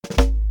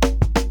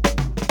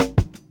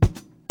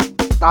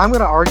I'm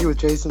going to argue with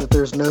Jason that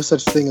there's no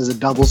such thing as a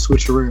double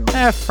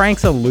switcheroo.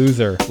 Frank's a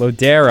loser.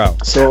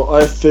 Lodero. So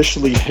I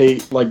officially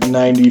hate like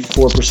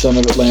 94%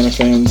 of Atlanta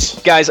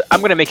fans. Guys, I'm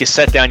going to make you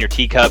set down your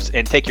teacups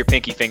and take your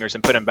pinky fingers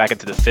and put them back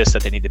into the fist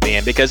that they need to be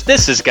in, because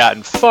this has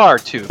gotten far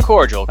too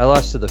cordial. I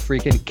lost to the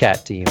freaking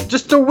cat team.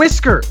 Just a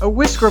whisker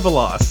of a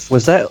loss.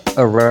 Was that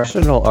a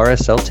rational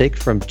RSL take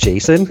from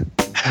Jason?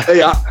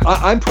 Hey,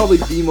 I'm probably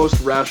the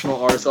most rational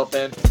RSL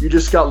fan. You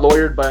just got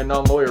lawyered by a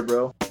non-lawyer,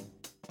 bro.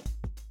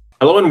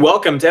 Hello and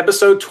welcome to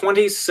episode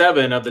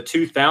 27 of the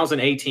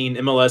 2018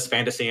 MLS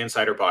Fantasy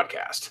Insider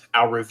Podcast,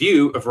 our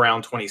review of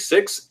round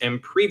 26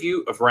 and preview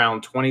of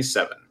round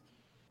 27.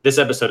 This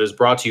episode is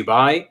brought to you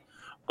by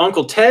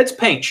Uncle Ted's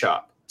Paint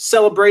Shop,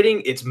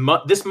 celebrating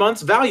this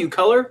month's value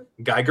color,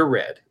 Geiger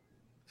Red.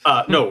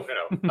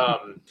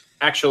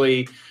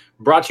 Actually,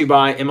 brought to you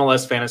by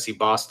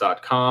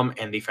MLSFantasyBoss.com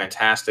and the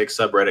fantastic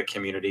subreddit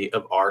community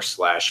of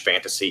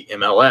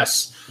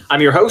r/FantasyMLS.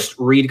 I'm your host,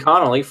 Reed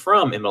Connolly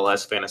from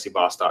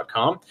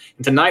MLSFantasyBoss.com.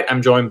 And tonight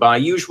I'm joined by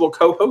usual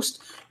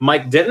co-host,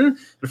 Mike Denton.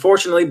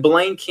 Unfortunately,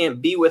 Blaine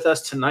can't be with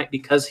us tonight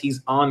because he's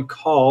on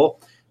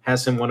call.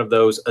 Has him one of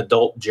those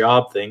adult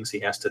job things he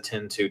has to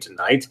tend to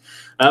tonight.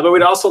 But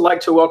we'd also like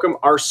to welcome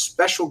our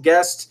special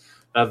guest,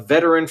 a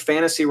veteran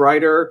fantasy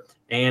writer,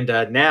 and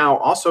now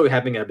also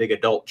having a big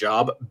adult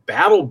job,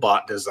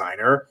 BattleBot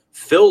designer,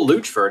 Phil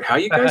Luchford. How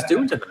you guys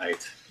doing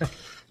tonight?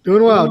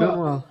 Doing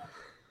well.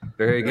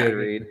 Very good,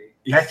 Reed.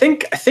 Yeah, I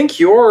think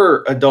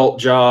your adult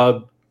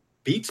job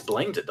beats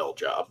Blaine's adult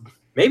job.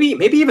 Maybe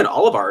even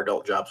all of our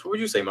adult jobs. What would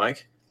you say,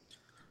 Mike?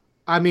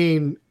 I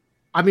mean,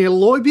 being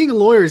a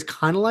lawyer is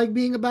kind of like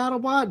being a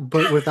BattleBot,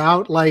 but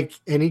without like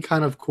any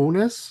kind of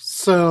coolness.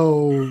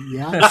 So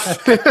yeah.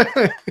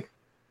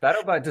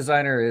 BattleBot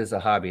designer is a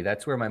hobby.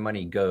 That's where my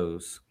money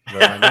goes.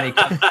 Where my money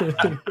comes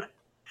from.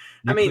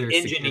 I mean,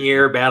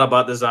 engineer,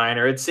 BattleBot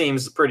designer, it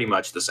seems pretty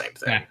much the same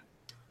thing. Yeah.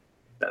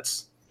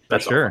 That's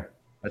sure.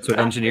 That's what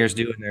engineers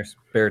do in their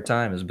spare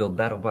time, is build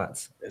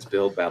BattleBots. Is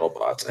build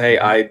BattleBots. Hey,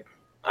 I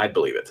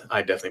believe it.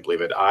 I definitely believe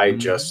it. I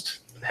just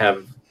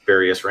have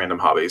various random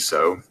hobbies,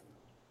 so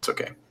it's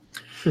okay.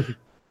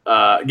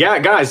 Yeah,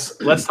 guys,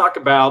 let's talk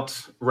about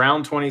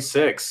round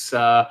 26.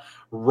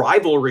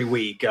 Rivalry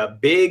week,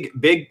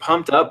 big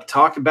pumped up,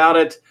 talked about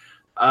it.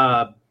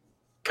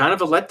 Kind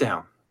of a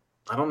letdown.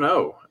 I don't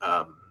know.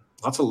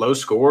 Lots of low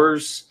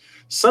scores.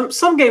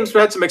 Some games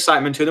had some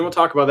excitement to them. We'll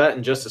talk about that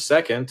in just a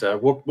second.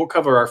 We'll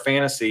cover our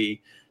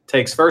fantasy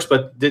takes first.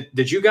 But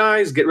did you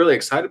guys get really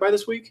excited by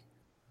this week?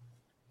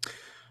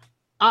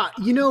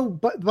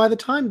 But by the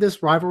time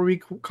this rivalry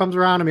week comes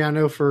around, I mean, I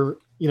know for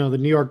the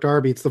New York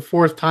Derby, it's the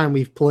fourth time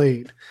we've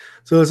played,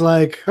 so it's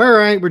like, all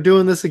right, we're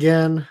doing this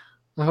again.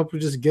 I hope we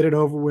just get it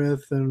over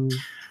with and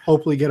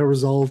hopefully get a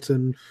result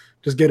and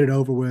just get it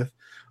over with.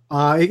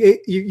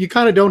 You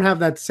kind of don't have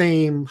that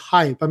same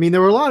hype. I mean,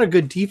 there were a lot of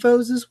good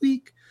tifos this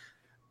week,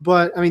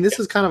 but I mean, this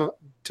is kind of,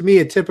 to me,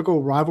 a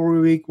typical rivalry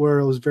week where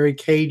it was very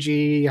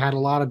cagey, had a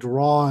lot of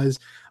draws.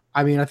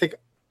 I mean, I think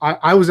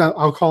I was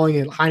calling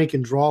it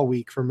Heineken draw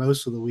week for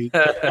most of the week.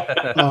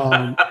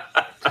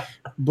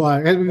 But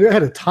we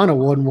had a ton of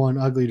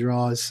 1-1 ugly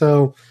draws.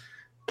 So,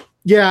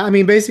 yeah, I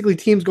mean, basically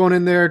teams going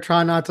in there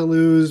trying not to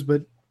lose,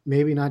 but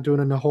maybe not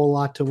doing a whole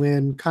lot to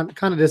win. Kind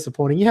of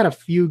disappointing. You had a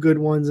few good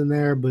ones in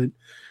there, but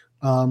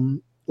a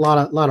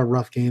lot of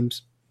rough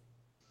games.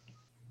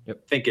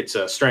 Yep. I think it's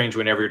strange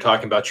whenever you're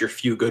talking about your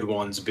few good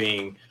ones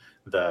being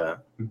the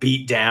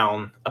beat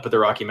down up at the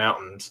Rocky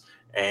Mountains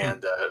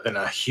and then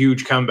a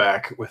huge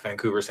comeback with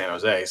Vancouver San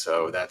Jose.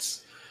 So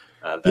that's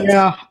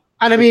yeah.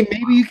 And I mean,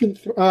 maybe you can.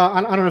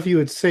 I don't know if you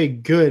would say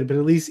good, but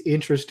at least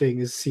interesting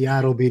is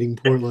Seattle beating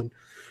Portland.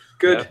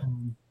 Good. Yeah.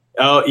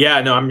 Oh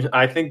yeah, no.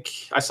 I think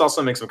I saw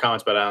some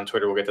comments about it on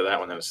Twitter. We'll get to that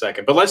one in a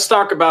second. But let's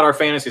talk about our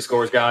fantasy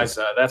scores, guys.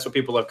 That's what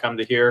people have come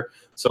to hear.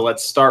 So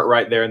let's start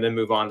right there and then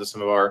move on to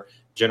some of our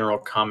general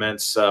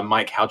comments.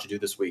 Mike, how'd you do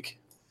this week?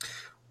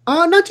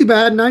 Not too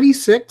bad.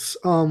 96,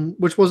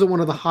 which wasn't one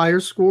of the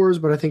higher scores,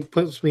 but I think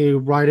puts me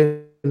right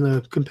in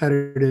the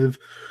competitive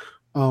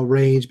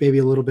range, maybe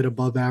a little bit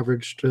above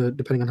average,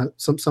 depending on how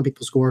some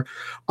people score.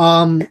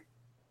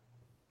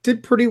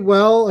 Did pretty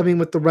well. I mean,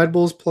 with the Red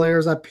Bulls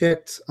players I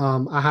picked,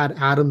 I had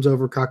Adams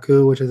over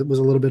Kaku, which was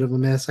a little bit of a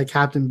miss. I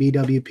captained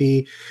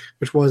BWP,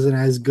 which wasn't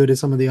as good as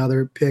some of the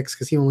other picks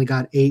because he only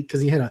got 8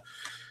 because he had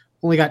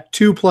only got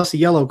 2 plus a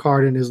yellow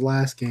card in his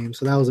last game,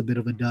 so that was a bit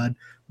of a dud.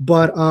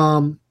 But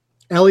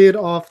Elliott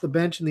off the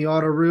bench in the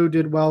Auto-Roo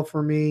did well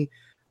for me.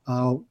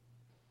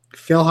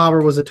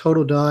 Feilhaber was a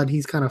total dud.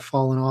 He's kind of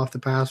fallen off the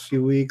past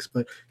few weeks,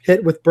 but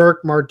hit with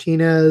Burke,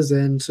 Martinez,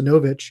 and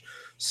Sinovich.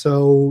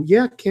 So,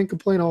 yeah, can't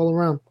complain all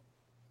around.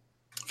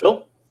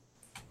 Phil?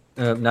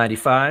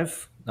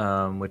 95,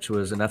 which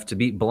was enough to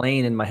beat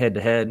Blaine in my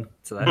head-to-head,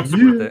 so that was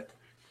worth it.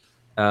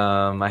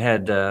 I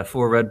had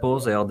 4 Red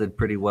Bulls. They all did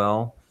pretty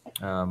well.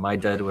 My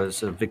dud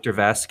was Victor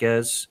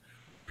Vasquez,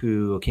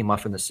 who came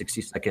off in the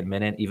 62nd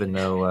minute. Even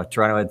though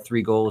Toronto had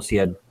 3 goals, he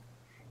had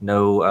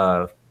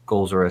no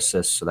goals or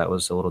assists, so that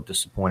was a little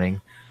disappointing.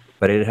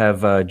 But I did have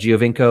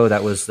Giovinco.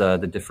 That was the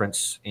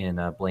difference in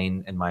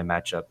Blaine and my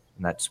matchup,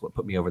 and that's what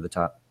put me over the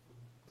top.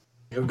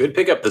 Good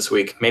pickup this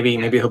week. Maybe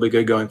he'll be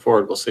good going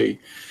forward. We'll see.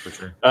 For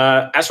sure.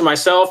 As for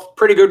myself,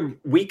 pretty good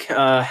week.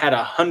 Had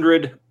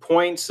 100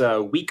 points.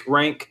 Week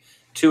rank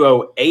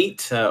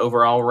 208.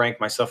 Overall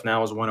rank myself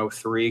now is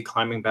 103.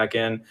 Climbing back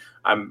in.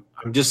 I'm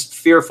just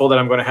fearful that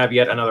I'm going to have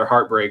yet another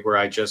heartbreak where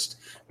I just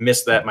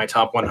missed my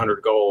top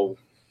 100 goal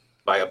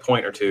by a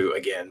point or two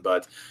again.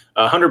 But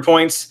 100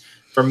 points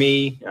for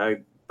me,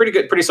 pretty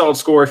good, pretty solid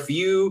score. If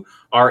you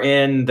are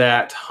in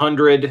that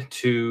 100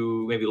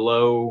 to maybe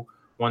low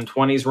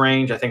 120s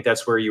range, I think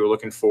that's where you were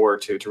looking for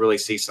to really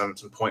see some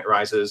point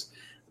rises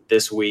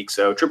this week.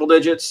 So triple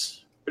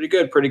digits, pretty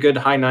good.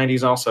 High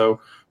 90s also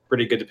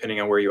pretty good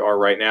depending on where you are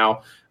right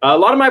now. A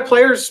lot of my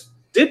players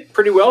did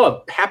pretty well.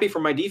 I'm happy for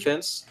my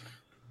defense.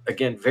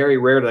 Again, very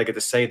rare that I get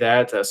to say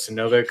that.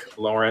 Sinovic,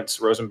 Lawrence,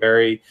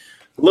 Rosenberry,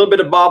 a little bit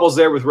of bobbles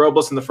there with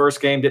Robles in the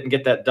first game. Didn't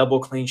get that double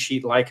clean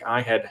sheet like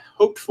I had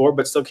hoped for,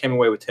 but still came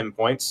away with 10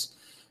 points.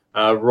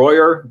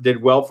 Royer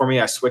did well for me.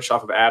 I switched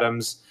off of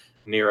Adams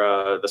near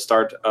the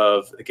start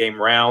of the game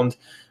round.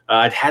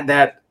 I'd had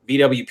that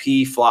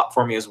BWP flop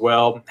for me as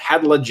well.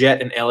 Had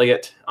Leggett and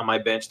Elliott on my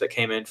bench that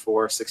came in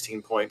for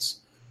 16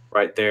 points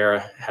right there.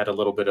 Had a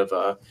little bit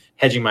of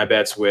hedging my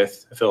bets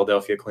with a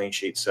Philadelphia clean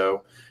sheet.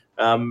 So,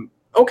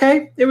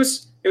 okay, it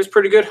was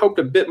pretty good. Hoped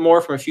a bit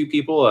more from a few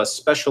people,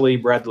 especially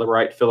Bradley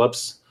Wright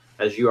Phillips,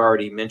 as you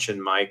already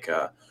mentioned, Mike.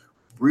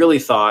 Really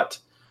thought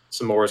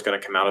some more is going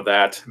to come out of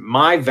that.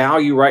 My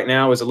value right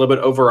now is a little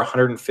bit over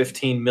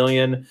 115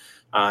 million.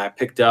 I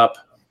picked up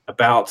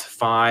about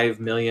 5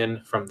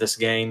 million from this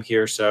game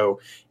here. So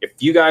if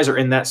you guys are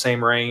in that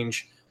same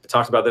range, I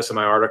talked about this in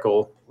my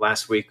article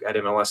last week at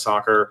MLS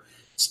Soccer,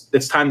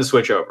 it's time to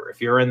switch over. If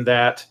you're in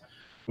that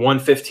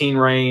 115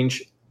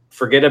 range,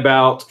 forget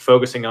about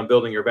focusing on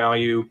building your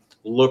value.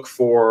 Look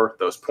for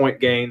those point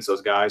gains,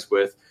 those guys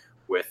with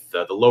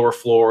the lower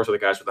floors or the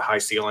guys with the high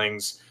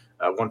ceilings.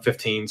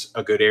 115's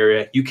a good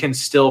area. You can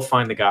still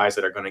find the guys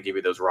that are going to give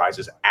you those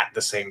rises at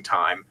the same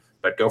time,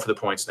 but go for the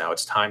points now.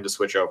 It's time to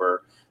switch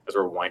over as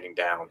we're winding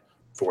down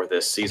for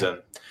this season.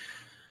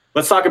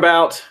 Let's talk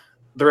about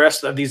the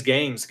rest of these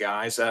games,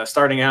 guys.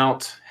 Starting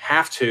out,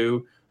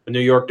 the New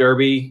York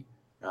Derby.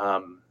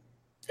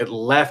 It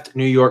left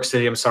New York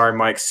City, I'm sorry,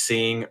 Mike,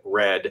 seeing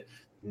red,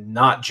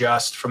 not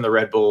just from the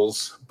Red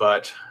Bulls,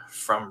 but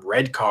from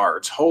red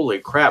cards. Holy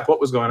crap. What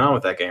was going on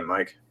with that game,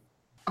 Mike?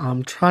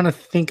 I'm trying to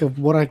think of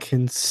what I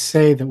can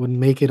say that would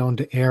make it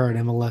onto air at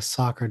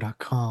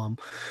MLSsoccer.com.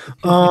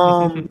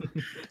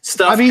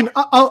 Stuff. I mean,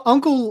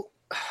 Uncle,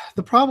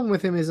 the problem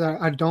with him is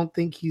I don't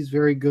think he's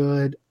very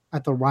good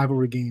at the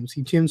rivalry games.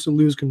 He tends to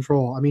lose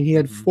control. I mean, he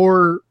had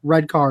 4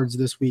 red cards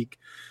this week,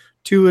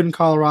 2 in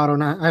Colorado,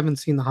 and I haven't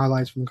seen the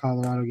highlights from the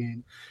Colorado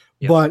game.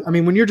 Yep. But, I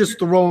mean, when you're just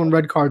throwing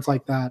red cards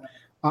like that,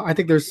 I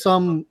think there's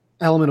some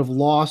element of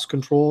lost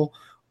control.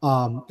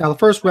 Now, the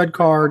first red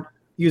card,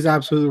 he was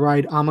absolutely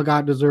right.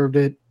 Amagat deserved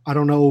it. I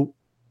don't know.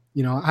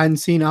 I hadn't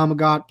seen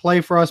Amagat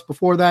play for us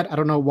before that. I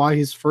don't know why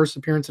his first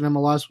appearance in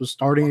MLS was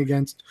starting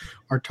against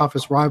our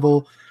toughest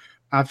rival.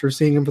 After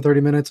seeing him for 30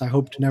 minutes, I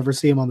hope to never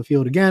see him on the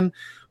field again.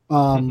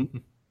 I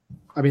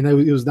mean,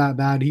 it was that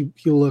bad. He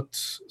looked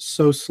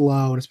so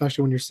slow, and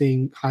especially when you're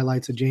seeing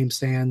highlights of James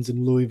Sands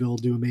in Louisville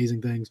do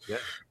amazing things. Yeah.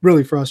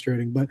 Really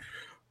frustrating.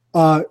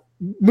 But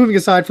moving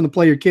aside from the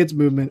Play Your Kids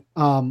movement,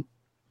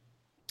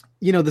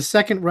 the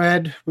second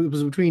red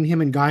was between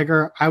him and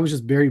Geiger. I was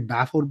just very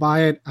baffled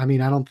by it. I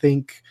mean, I don't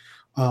think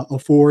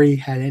Ofori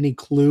had any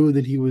clue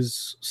that he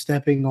was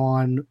stepping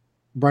on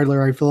Bradley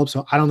Wright Phillips,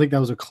 so I don't think that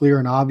was a clear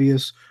and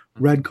obvious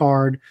red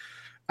card.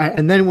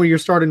 And then when you're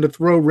starting to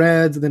throw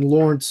reds, and then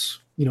Lawrence,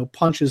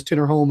 punches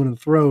Tinnerholm in the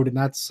throat, and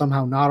that's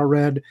somehow not a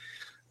red,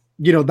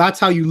 that's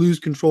how you lose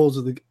controls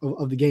of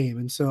the game.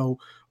 And so,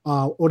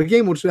 the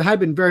game, which had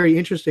been very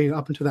interesting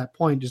up until that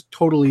point, just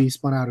totally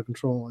spun out of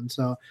control. And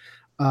so,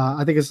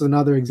 I think this is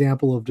another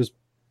example of just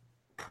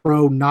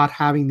Pro not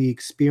having the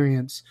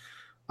experience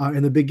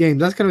in the big games.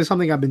 That's kind of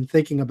something I've been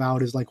thinking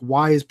about, is like,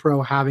 why is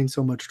Pro having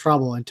so much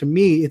trouble? And to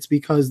me, it's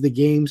because the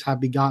games have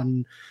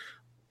begotten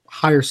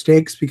higher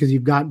stakes, because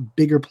you've got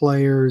bigger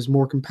players,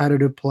 more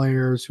competitive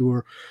players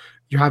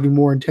you're having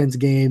more intense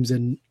games,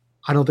 and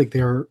I don't think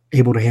they're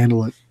able to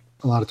handle it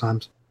a lot of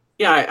times.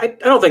 Yeah, I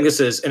don't think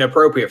this is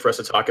inappropriate for us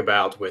to talk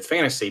about with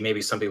fantasy.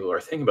 Maybe some people are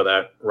thinking about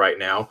that right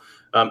now.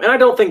 And I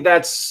don't think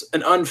that's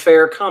an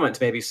unfair comment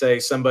to maybe say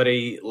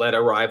somebody let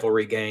a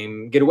rivalry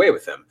game get away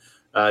with them.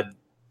 I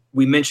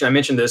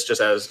mentioned this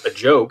just as a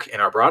joke in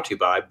our Brought to You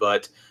By,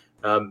 but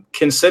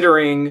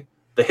considering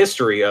the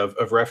history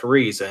of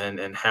referees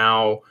and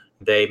how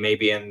they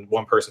maybe, in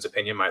one person's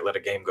opinion, might let a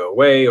game go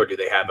away, or do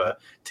they have a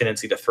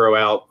tendency to throw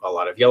out a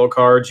lot of yellow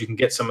cards? You can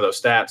get some of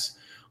those stats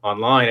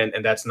online,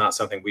 and that's not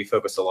something we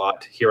focused a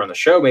lot here on the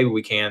show. Maybe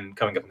we can,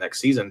 coming up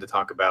next season, to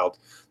talk about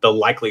the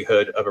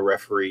likelihood of a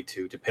referee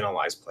to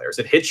penalize players.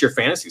 It hits your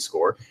fantasy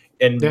score,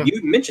 and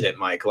you mentioned it,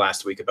 Mike,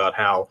 last week about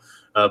how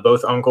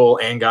both Uncle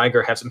and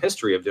Geiger have some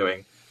history of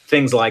doing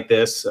things like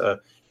this.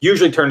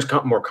 Usually turns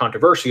more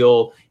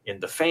controversial in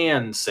the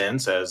fan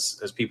sense,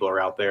 as people are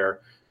out there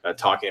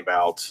talking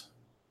about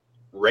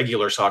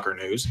regular soccer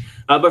news.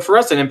 But for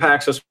us, it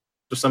impacts us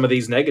with some of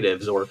these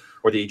negatives or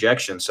the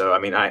ejection. So, I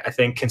mean, I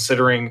think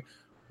considering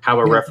how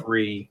a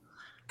referee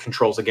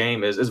controls a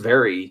game is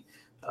very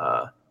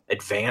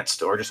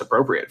advanced or just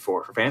appropriate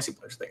for fantasy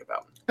players to think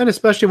about. And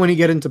especially when you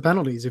get into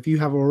penalties, if you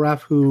have a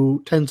ref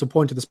who tends to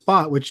point to the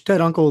spot, which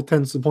Ted Uncle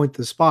tends to point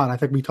to the spot. I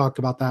think we talked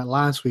about that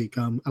last week.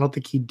 I don't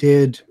think he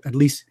did, at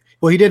least,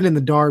 well, he did in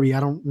the Derby.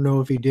 I don't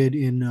know if he did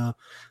in the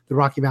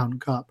Rocky Mountain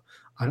Cup.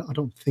 I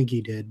don't think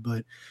he did,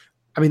 but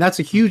I mean, that's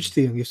a huge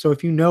thing. So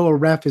if you know a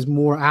ref is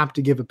more apt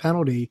to give a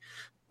penalty,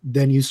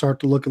 then you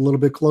start to look a little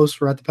bit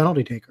closer at the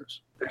penalty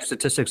takers. There's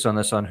statistics on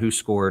this on who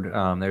scored.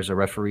 There's a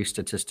referee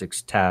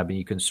statistics tab, and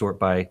you can sort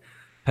by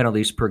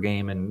penalties per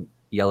game and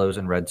yellows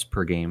and reds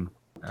per game.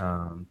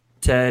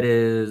 Ted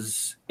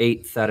is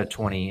 8th out of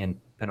 20 in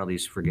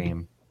penalties per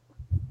game,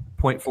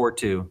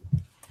 0.42.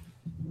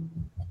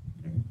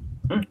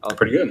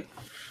 Pretty good.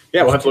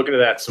 Yeah, we'll have to look into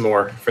that some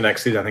more for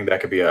next season. I think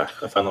that could be a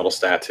fun little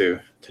stat to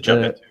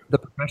jump into. The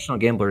professional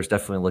gamblers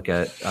definitely look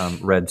at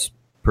reds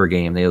per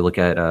game. They look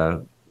at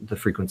the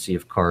frequency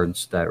of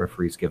cards that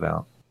referees give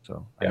out.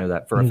 So I know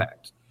that for a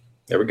fact.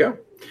 There we go.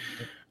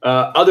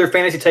 Other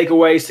fantasy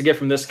takeaways to get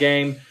from this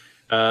game.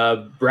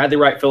 Bradley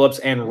Wright Phillips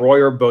and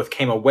Royer both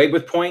came away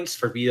with points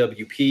for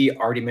BWP.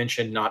 Already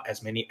mentioned, not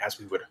as many as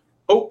we would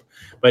hope,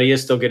 but he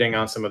is still getting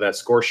on some of that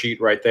score sheet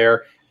right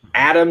there.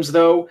 Adams,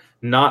 though,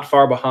 not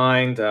far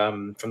behind.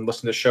 From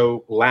listening to the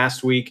show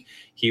last week,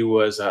 he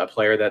was a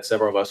player that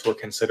several of us were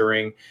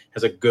considering,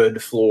 has a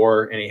good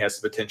floor, and he has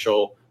the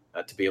potential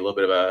to be a little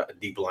bit of a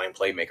deep line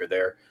playmaker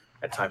there.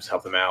 At times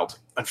help them out.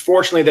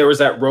 Unfortunately, there was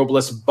that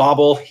Robles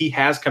bobble. He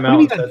has come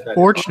out.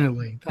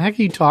 Unfortunately, the heck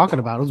are you talking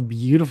about? It was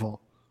beautiful.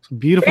 It's a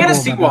beautiful.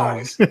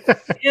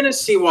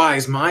 Fantasy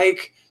wise,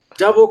 Mike,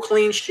 double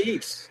clean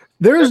sheets.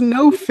 There is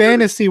no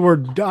fantasy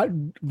where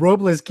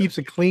Robles keeps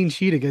a clean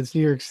sheet against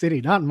New York City.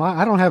 Not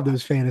my. I don't have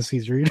those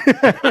fantasies, Reed.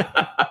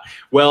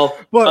 Well,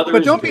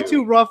 but don't be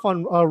too rough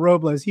on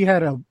Robles. He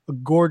had a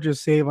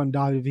gorgeous save on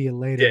David Villa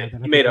later. Yeah,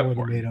 he made up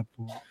for it.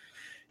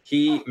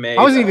 I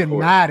wasn't even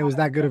mad it was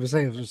that good of a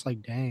save. It was just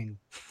like, dang.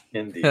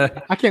 Indeed.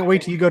 I can't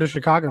wait till you go to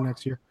Chicago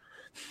next year.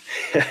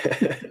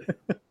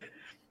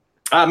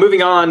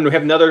 Moving on, we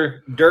have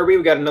another derby.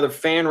 We got another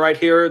fan right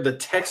here. The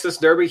Texas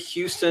Derby,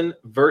 Houston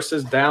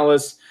versus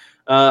Dallas.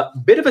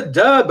 Bit of a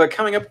dub, but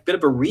coming up, a bit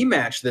of a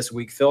rematch this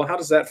week, Phil. How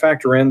does that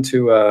factor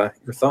into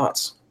your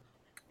thoughts?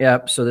 Yeah,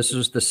 so this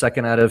was the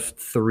second out of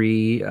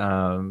 3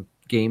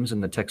 games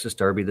in the Texas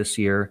Derby this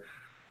year.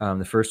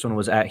 The first one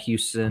was at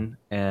Houston,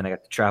 and I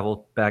got to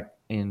travel back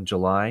in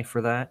July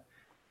for that.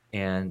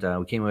 And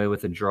we came away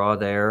with a draw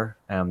there.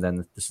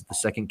 Then this is the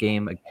second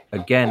game,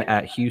 again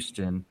at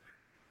Houston.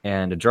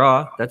 And a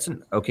draw, that's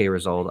an okay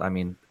result. I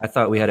mean, I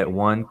thought we had it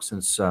won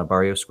since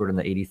Barrio scored in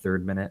the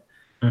 83rd minute.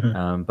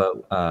 Mm-hmm.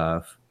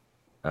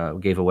 But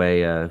we gave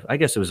away, I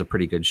guess it was a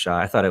pretty good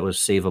shot. I thought it was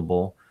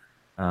savable.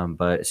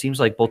 But it seems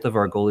like both of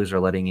our goalies are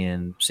letting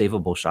in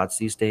savable shots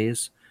these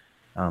days.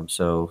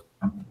 So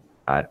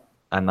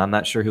I'm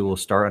not sure who will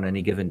start on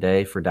any given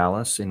day for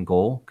Dallas in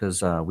goal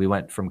because we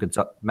went from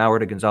Maurer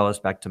to Gonzalez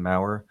back to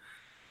Maurer.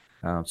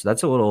 So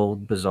that's a little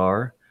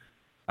bizarre.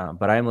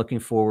 But I am looking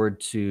forward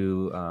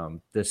to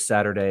this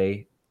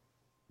Saturday.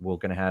 We're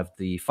going to have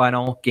the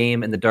final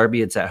game in the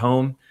Derby. It's at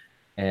home.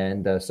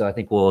 And so I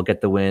think we'll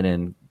get the win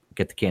and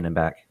get the cannon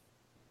back.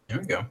 There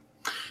we go.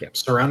 Yep.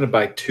 Surrounded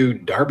by 2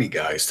 Derby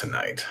guys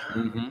tonight.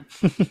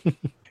 Mm-hmm.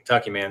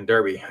 Kentucky, man,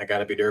 Derby. I got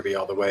to be Derby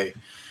all the way.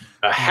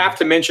 I have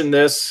to mention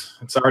this.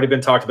 It's already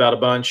been talked about a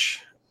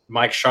bunch.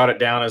 Mike shot it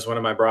down as one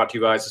of my brought to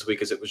you guys this week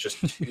because it was just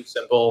too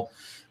simple.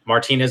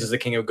 Martinez is the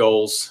king of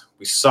goals.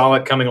 We saw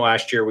it coming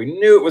last year. We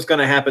knew it was going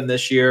to happen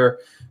this year.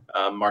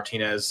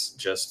 Martinez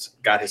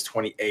just got his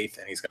 28th,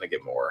 and he's going to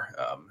get more.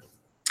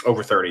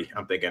 Over 30,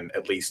 I'm thinking,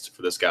 at least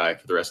for this guy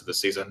for the rest of the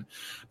season.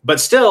 But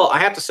still, I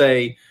have to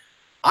say,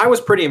 I was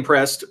pretty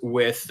impressed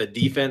with the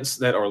defense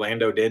that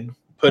Orlando did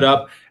put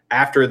up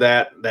after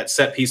that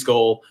set-piece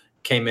goal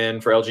came in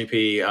for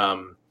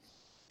LGP.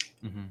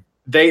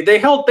 They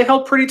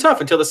held pretty tough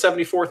until the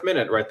 74th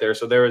minute right there.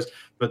 So there was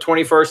the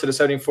 21st to the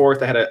 74th.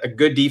 They had a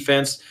good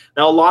defense.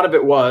 Now, a lot of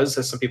it was,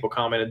 as some people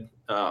commented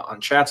on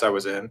chats I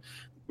was in,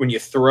 when you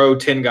throw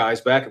 10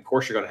 guys back, of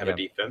course you're going to have a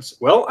defense.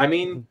 Well, I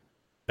mean,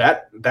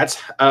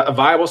 that's a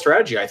viable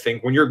strategy, I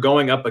think. When you're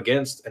going up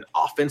against an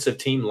offensive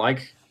team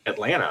like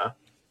Atlanta,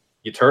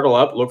 you turtle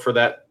up, look for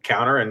that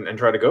counter, and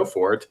try to go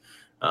for it.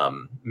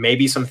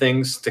 Maybe some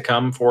things to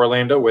come for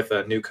Orlando with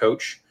a new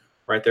coach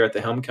right there at the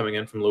helm coming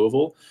in from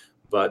Louisville.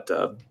 But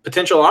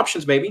potential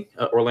options maybe.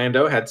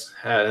 Orlando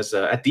has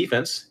at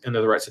defense in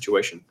the right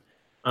situation.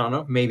 I don't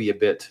know, maybe a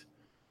bit.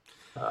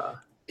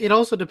 It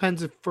also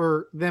depends if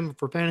for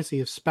fantasy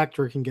if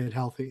Spectre can get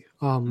healthy.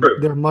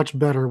 They're much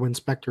better when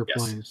Spectre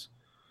plays.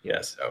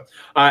 Yes. So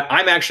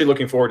I'm actually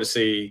looking forward to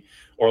see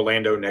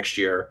Orlando next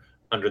year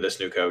under this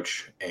new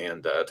coach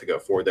and to go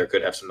forward there.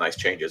 Could have some nice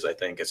changes, I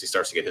think, as he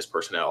starts to get his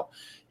personnel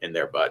in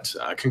there. But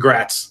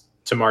congrats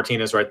to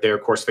Martinez right there,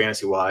 of course,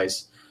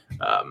 fantasy-wise.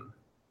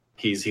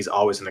 He's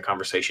always in the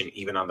conversation,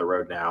 even on the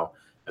road now,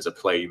 as a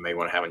player you may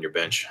want to have on your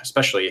bench,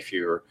 especially if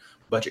your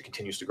budget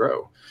continues to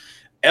grow.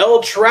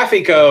 El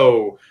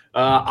Trafico.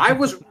 I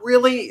was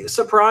really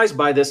surprised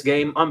by this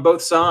game on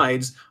both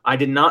sides. I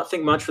did not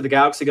think much for the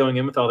Galaxy going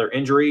in with all their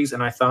injuries,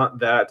 and I thought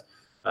that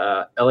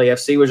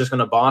LAFC was just going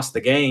to boss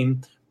the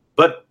game.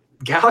 But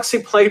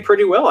Galaxy played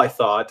pretty well, I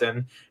thought,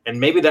 and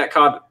maybe that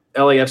caught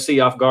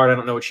LAFC off guard. I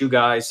don't know what you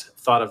guys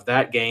thought of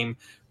that game.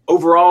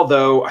 Overall,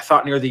 though, I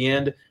thought near the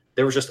end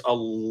there was just a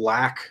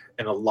lack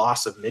and a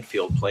loss of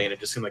midfield play, and it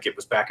just seemed like it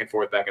was back and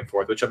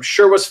forth, which I'm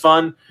sure was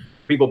fun,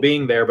 people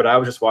being there, but I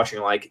was just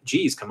watching like,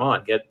 geez, come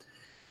on,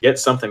 get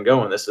something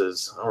going. This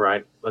is all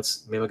right.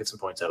 Maybe we'll get some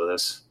points out of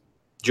this.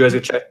 Did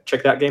you guys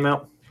check that game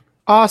out?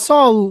 I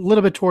saw a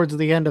little bit towards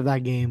the end of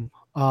that game.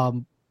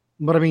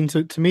 But I mean,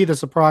 to me, the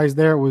surprise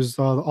there was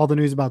all the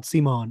news about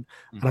Simon.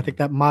 And I think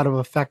that might have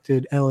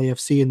affected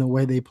LAFC in the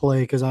way they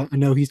play, because I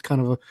know he's kind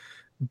of a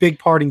big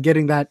part in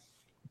getting that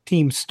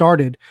team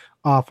started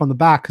from the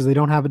back, because they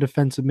don't have a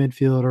defensive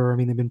midfielder. I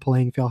mean, they've been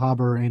playing Phil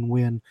Haber and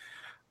Wynn.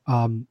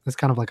 It's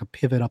kind of like a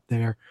pivot up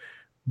there.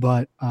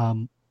 But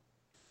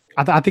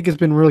I think it's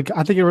been really –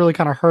 I think it really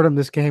kind of hurt him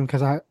this game,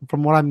 because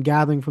from what I'm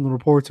gathering from the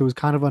reports, it was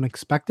kind of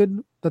unexpected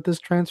that this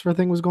transfer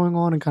thing was going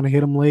on and kind of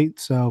hit him late.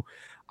 So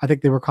I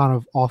think they were kind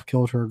of off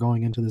kilter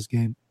going into this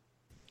game,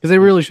 because they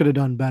really should have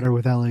done better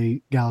with LA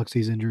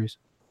Galaxy's injuries.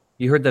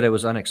 You heard that it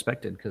was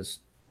unexpected because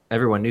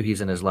everyone knew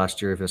he's in his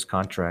last year of his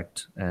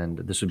contract, and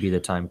this would be the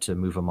time to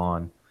move him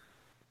on.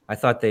 I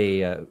thought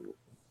they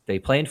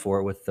planned for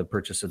it with the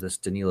purchase of this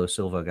Danilo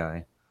Silva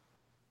guy.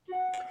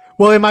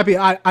 Well, it might be.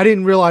 I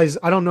didn't realize.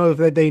 I don't know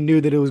if they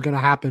knew that it was going to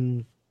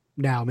happen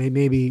now.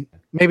 Maybe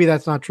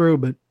that's not true,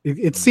 but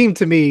it seemed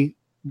to me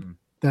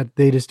that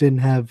they just didn't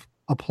have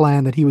a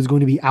plan that he was going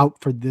to be out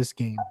for this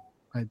game.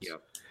 Right? Yeah.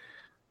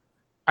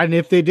 And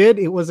if they did,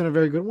 it wasn't a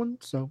very good one.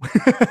 So,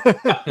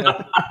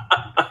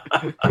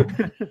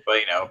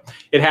 But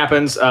it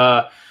happens.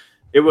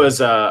 It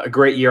was a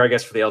great year, I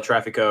guess, for the El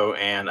Trafico,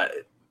 and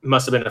it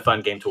must have been a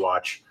fun game to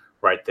watch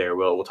right there.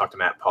 We'll talk to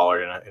Matt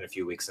Pollard in a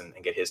few weeks and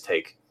get his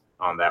take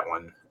on that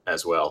one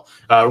as well.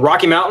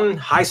 Rocky Mountain,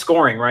 high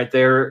scoring right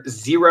there,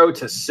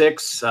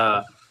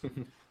 0-6.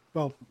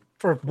 well,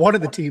 for one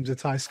of the teams,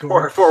 it's high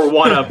score. For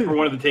one of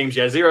the teams,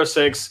 yeah,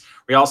 0-6.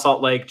 Real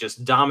Salt Lake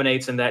just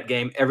dominates in that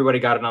game. Everybody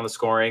got it on the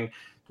scoring.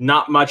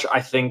 Not much,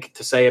 I think,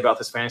 to say about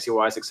this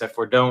fantasy-wise, except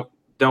for don't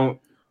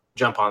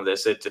jump on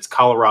this. It's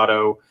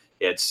Colorado.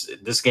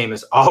 This game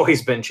has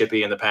always been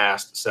chippy in the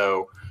past,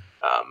 so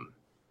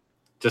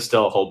just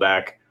still hold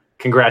back.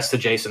 Congrats to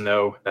Jason,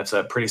 though. That's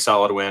a pretty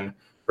solid win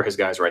for his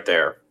guys right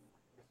there.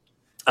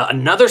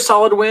 Another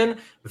solid win.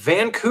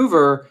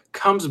 Vancouver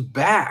comes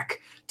back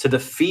to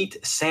defeat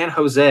San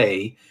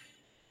Jose.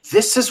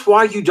 This is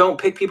why you don't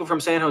pick people from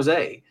San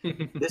Jose.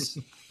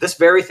 This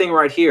very thing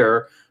right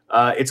here,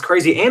 it's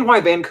crazy, and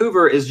why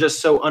Vancouver is just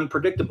so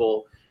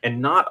unpredictable and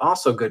not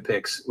also good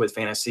picks with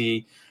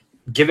fantasy,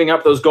 giving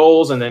up those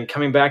goals and then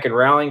coming back and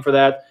rallying for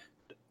that.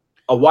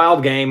 A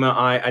wild game.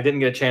 I didn't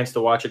get a chance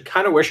to watch it.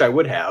 Kind of wish I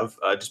would have,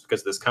 just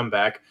because of this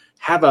comeback.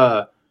 Have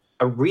a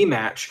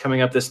rematch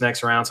coming up this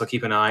next round, so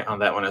keep an eye on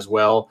that one as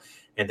well.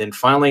 And then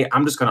finally,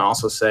 I'm just going to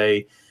also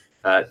say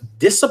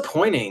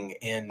disappointing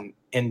in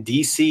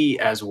DC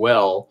as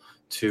well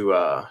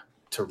to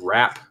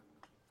wrap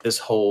this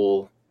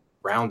whole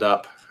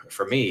roundup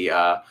for me.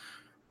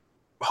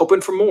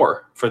 Hoping for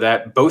more for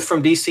that, both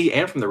from DC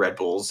and from the Red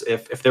Bulls.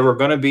 If there were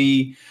going to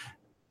be,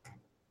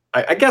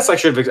 I guess I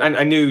should have.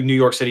 I knew New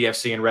York City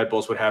FC and Red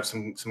Bulls would have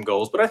some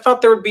goals, but I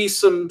thought there would be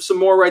some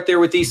more right there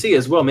with DC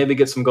as well. Maybe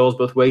get some goals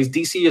both ways.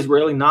 DC has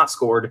rarely not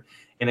scored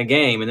in a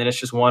game, and then it's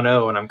just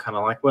 1-0, and I'm kind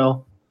of like,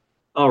 well,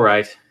 all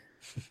right,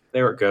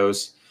 there it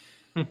goes.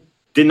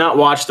 Did not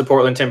watch the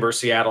Portland Timbers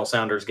Seattle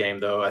Sounders game,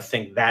 though. I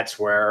think that's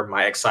where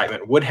my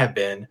excitement would have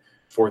been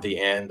for the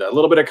end. A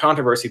little bit of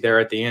controversy there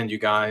at the end. You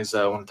guys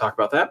want to talk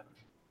about that?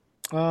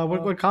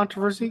 What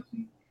controversy?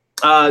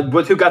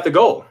 With who got the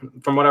goal?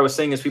 From what I was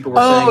seeing, is people were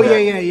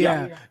saying.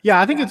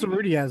 Yeah. I think it's a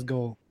Rudiaz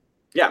goal.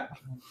 Yeah,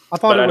 I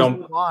thought it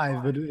was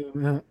live, but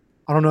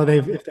I don't know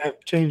if they've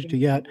changed it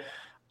yet.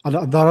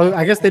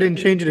 I guess they didn't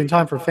change it in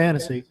time for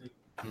fantasy.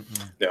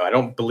 No, I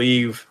don't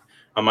believe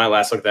on my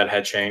last look that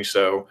had changed.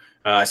 So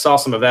I saw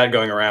some of that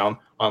going around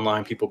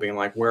online. People being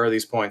like, "Where are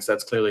these points?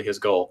 That's clearly his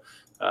goal."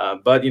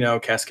 But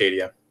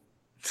Cascadia.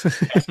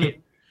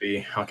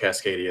 How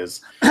Cascadia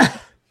is.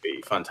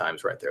 Be fun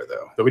times right there,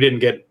 though. But we didn't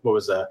get what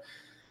was I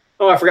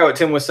forgot what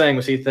Tim was saying.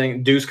 Was he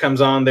thinking Deuce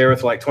comes on there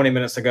with like 20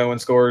 minutes to go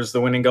and scores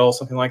the winning goal,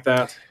 something like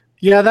that?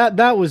 Yeah,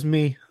 that was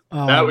me.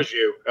 That was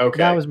you. Okay,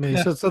 that was me.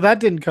 So that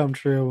didn't come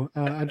true.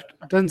 It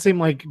doesn't seem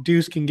like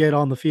Deuce can get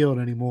on the field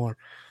anymore.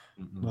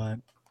 But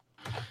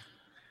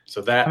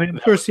so that I'm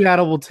sure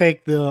Seattle will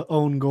take the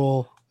own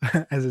goal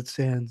as it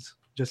stands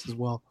just as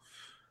well.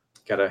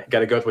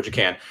 Gotta go with what you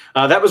can.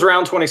 That was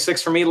round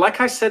 26 for me.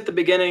 Like I said at the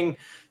beginning,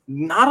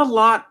 not a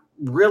lot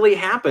really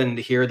happened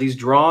here. These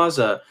draws,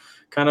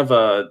 kind of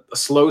a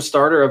slow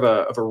starter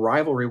of a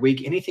rivalry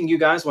week. Anything you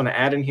guys want to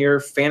add in here,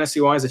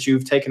 fantasy-wise, that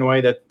you've taken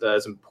away that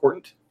is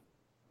important?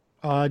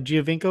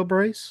 Giovinco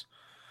brace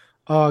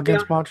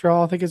against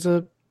Montreal, I think is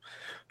a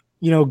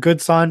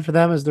good sign for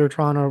them as they're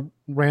trying to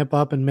ramp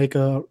up and make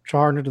a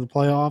charge into the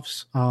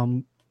playoffs.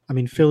 I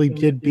mean, Philly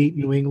did beat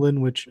New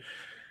England, which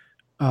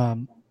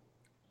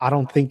I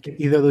don't think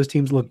either of those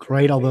teams look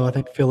great, although I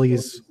think Philly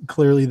is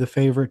clearly the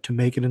favorite to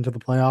make it into the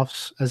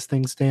playoffs as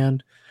things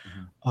stand.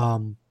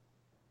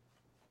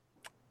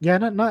 Yeah,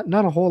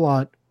 not a whole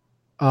lot.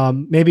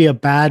 Maybe a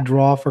bad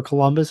draw for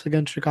Columbus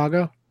against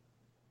Chicago.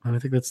 I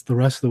think that's the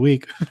rest of the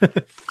week.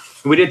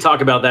 We did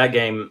talk about that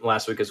game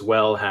last week as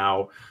well,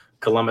 how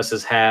Columbus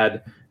has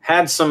had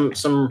some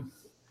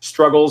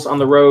struggles on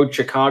the road.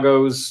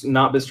 Chicago's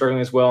not been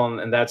struggling as well,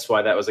 and that's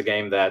why that was a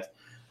game that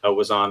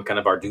was on kind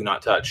of our do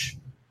not touch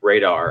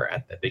radar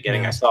at the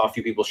beginning. Yeah. I saw a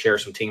few people share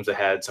some teams that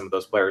had some of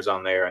those players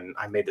on there, and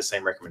I made the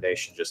same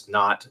recommendation, just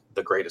not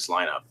the greatest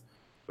lineup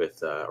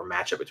with or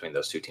matchup between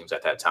those two teams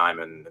at that time,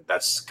 and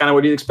that's kind of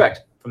what you'd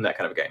expect from that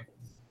kind of a game.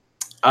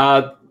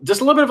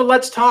 Just a little bit of a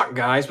let's talk,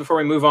 guys, before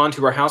we move on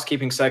to our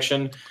housekeeping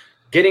section.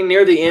 Getting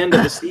near the end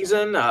of the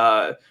season,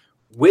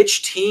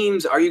 which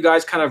teams are you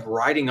guys kind of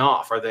writing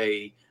off? Are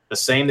they the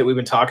same that we've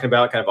been talking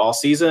about kind of all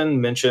season?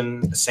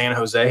 Mentioned San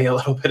Jose a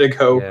little bit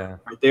ago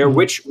right there.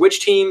 Which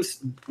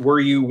teams were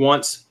you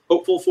once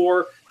hopeful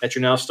for that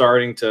you're now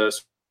starting to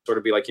sort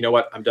of be like, you know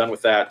what, I'm done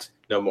with that,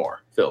 no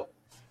more? Phil?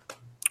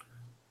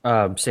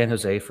 San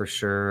Jose for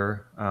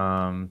sure.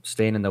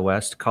 Staying in the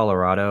West,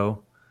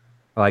 Colorado.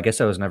 Well, I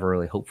guess I was never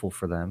really hopeful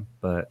for them,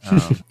 but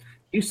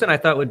Houston I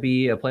thought would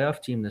be a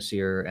playoff team this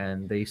year,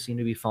 and they seem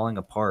to be falling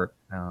apart.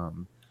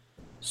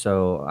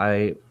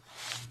 So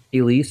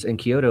Elise and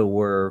Kyoto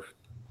were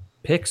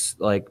picks,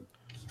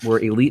 were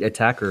elite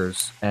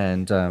attackers,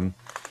 and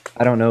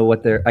I don't know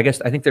what I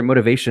think their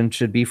motivation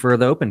should be for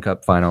the Open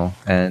Cup final,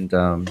 and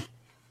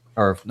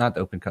or not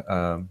the Open Cup.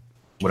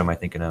 What am I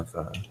thinking of?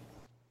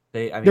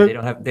 They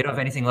don't have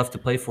anything left to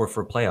play for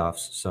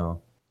playoffs. So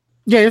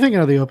Yeah, you're thinking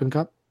of the Open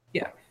Cup.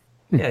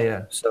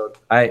 yeah. So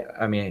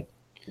I mean,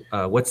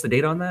 what's the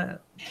date on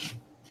that?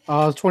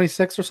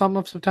 26th or something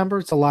of September.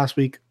 It's the last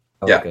week.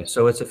 Oh, Yeah. Okay,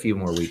 so it's a few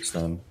more weeks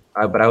then.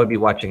 But I would be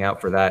watching out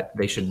for that.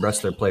 They should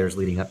rest their players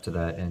leading up to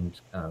that, and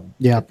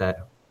get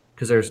that,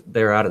 because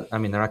they're out of. I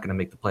mean, they're not going to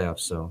make the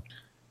playoffs, so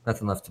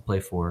nothing left to play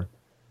for.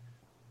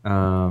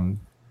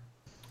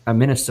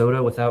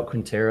 Minnesota without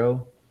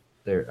Quintero.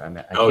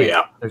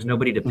 There's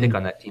nobody to pick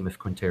on that team if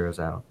Quintero's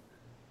out.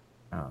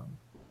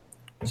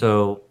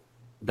 So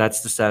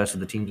that's the status of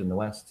the teams in the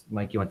West.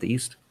 Mike, you want the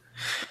East?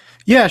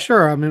 Yeah,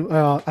 sure. I mean,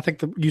 I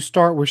think you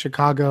start with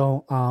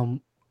Chicago.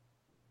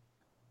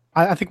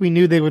 I think we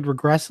knew they would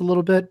regress a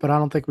little bit, but I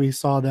don't think we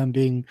saw them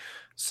being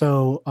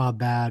so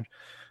bad.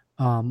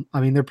 I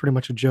mean, they're pretty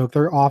much a joke.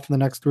 They're off in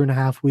the next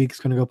 3.5 weeks,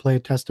 going to go play a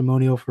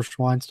testimonial for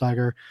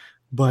Schweinsteiger,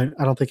 but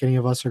I don't think any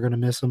of us are going to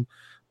miss them.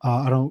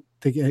 I don't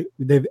think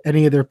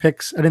any of their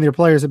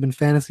players have been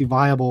fantasy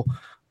viable,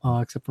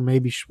 except for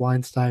maybe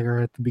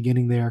Schweinsteiger at the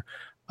beginning there.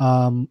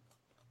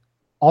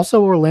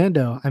 Also,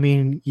 Orlando. I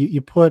mean, you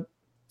put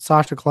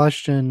Sasha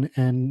Kljestan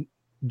and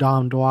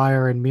Dom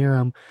Dwyer and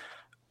Miram.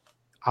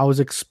 I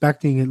was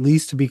expecting at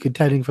least to be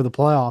contending for the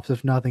playoffs,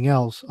 if nothing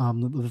else.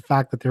 The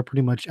fact that they're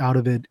pretty much out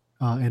of it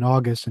in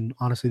August, and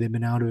honestly, they've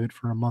been out of it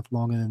for a month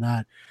longer than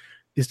that,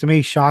 is to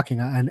me shocking.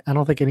 And I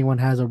don't think anyone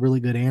has a really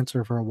good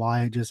answer for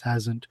why it just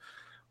hasn't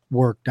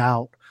worked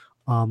out,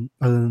 other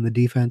than the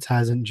defense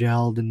hasn't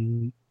gelled,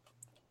 and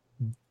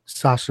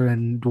Sasha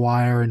and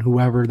Dwyer and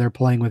whoever they're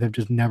playing with have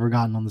just never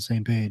gotten on the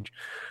same page.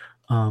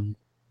 I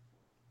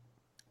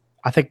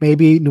think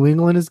maybe New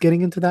England is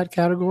getting into that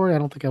category. I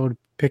don't think I would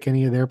pick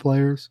any of their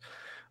players.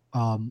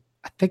 I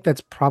think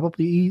that's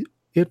probably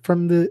it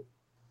from the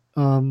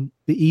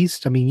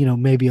East. I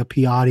mean, maybe a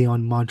Piatti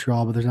on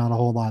Montreal, but there's not a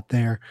whole lot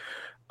there.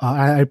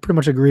 I pretty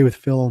much agree with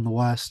Phil in the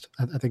West.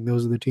 I think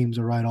those are the teams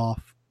to write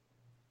off.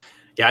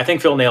 Yeah, I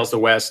think Phil nails the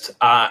West.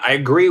 I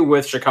agree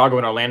with Chicago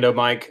and Orlando,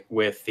 Mike,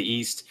 with the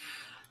East.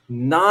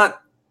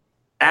 Not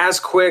as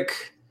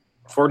quick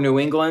for New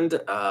England.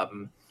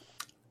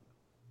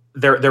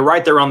 They're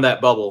right there on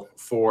that bubble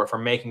for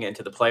making it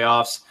into the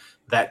playoffs.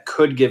 That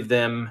could give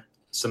them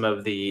some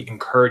of the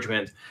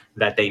encouragement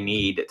that they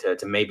need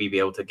to maybe be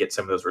able to get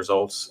some of those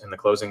results in the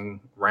closing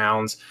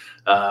rounds.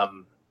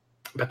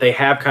 But they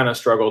have kind of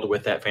struggled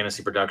with that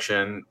fantasy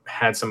production,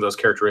 had some of those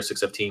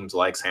characteristics of teams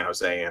like San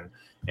Jose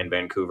and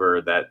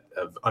Vancouver, that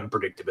of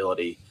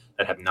unpredictability,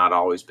 that have not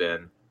always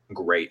been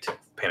great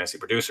fantasy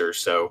producers.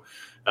 So,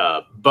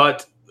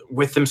 but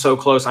with them so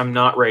close, I'm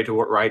not ready to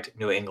write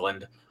New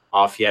England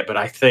off yet. But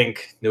I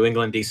think New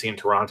England, DC, and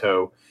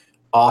Toronto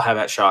all have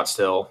that shot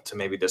still to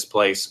maybe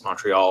displace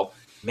Montreal,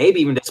 maybe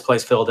even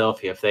displace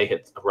Philadelphia if they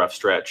hit a rough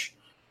stretch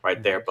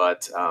right there.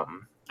 But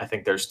I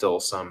think there's still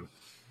some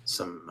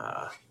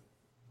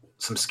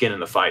skin in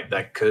the fight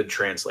that could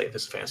translate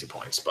as fantasy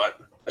points. But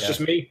that's just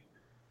me.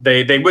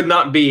 They would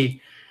not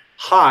be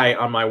high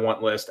on my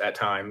want list at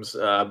times,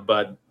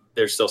 but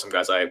there's still some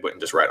guys I wouldn't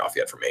just write off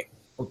yet for me.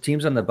 Well,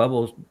 teams on the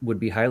bubble would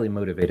be highly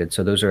motivated.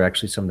 So those are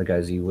actually some of the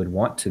guys you would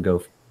want to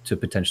go to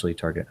potentially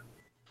target.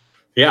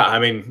 Yeah, I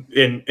mean,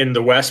 in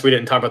the West, we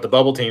didn't talk about the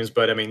bubble teams,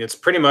 but I mean, it's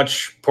pretty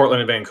much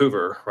Portland and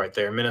Vancouver right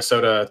there.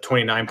 Minnesota,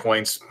 29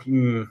 points,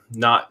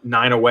 not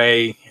 9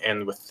 away,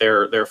 and with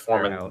their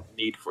form and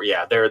need for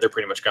they're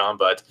pretty much gone.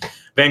 But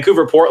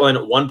Vancouver,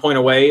 Portland, 1 point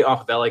away off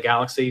of LA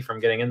Galaxy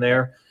from getting in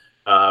there.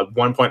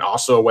 1 point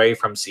also away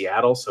from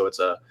Seattle, so it's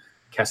a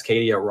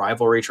Cascadia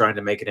rivalry trying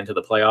to make it into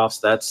the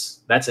playoffs.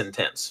 That's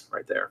intense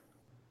right there.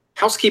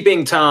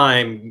 Housekeeping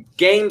time.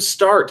 Games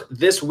start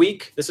this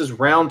week. This is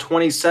round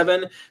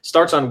 27.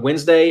 Starts on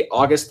Wednesday,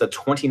 August the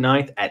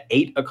 29th at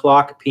 8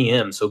 o'clock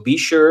p.m. So be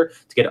sure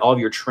to get all of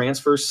your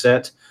transfers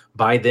set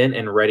by then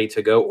and ready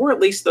to go, or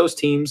at least those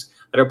teams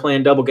that are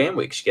playing double game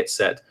weeks get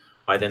set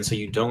by then so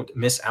you don't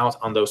miss out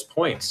on those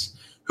points.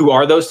 Who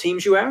are those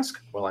teams, you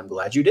ask? Well, I'm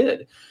glad you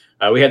did.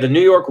 We have the New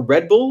York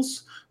Red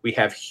Bulls. We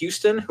have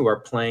Houston, who are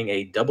playing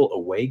a double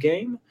away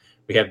game.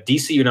 We have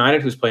DC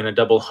United, who's playing a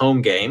double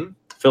home game.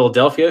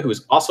 Philadelphia, who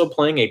is also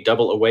playing a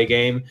double away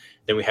game.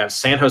 Then we have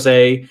San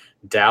Jose,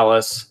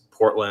 Dallas,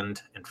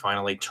 Portland, and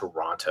finally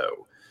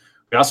Toronto.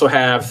 We also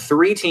have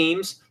 3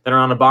 teams that are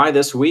on a bye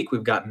this week.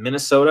 We've got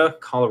Minnesota,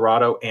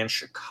 Colorado, and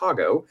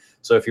Chicago.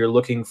 So if you're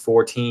looking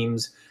for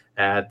teams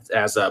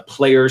as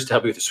players to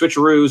help you with your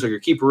switcheroos or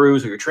your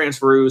keeperoos or your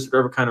transferoos,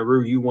 whatever kind of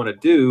roo you want to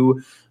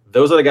do,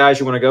 those are the guys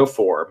you want to go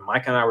for.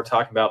 Mike and I were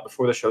talking about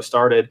before the show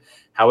started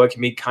how it can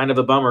be kind of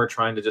a bummer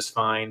trying to just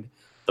find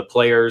the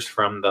players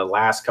from the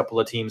last couple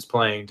of teams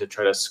playing to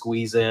try to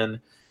squeeze in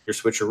your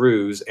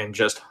switcheroos and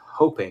just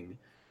hoping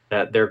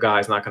that their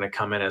guy's not going to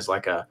come in as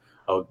like a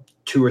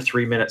 2 or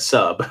 3 minute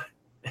sub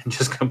and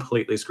just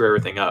completely screw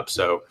everything up.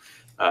 So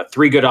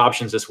 3 good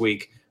options this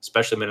week,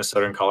 especially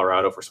Minnesota and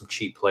Colorado for some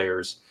cheap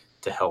players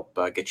to help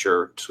get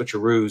your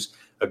switcheroos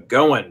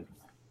going.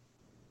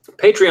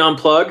 Patreon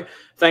plug.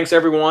 Thanks,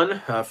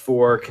 everyone,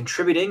 for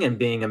contributing and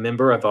being a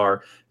member of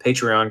our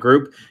Patreon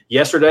group.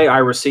 Yesterday, I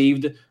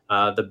received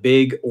the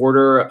big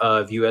order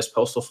of U.S.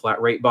 Postal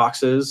flat rate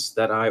boxes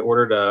that I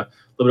ordered a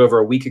little bit over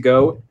a week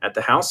ago at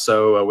the house.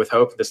 So with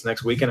hope this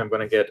next weekend, I'm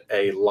going to get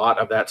a lot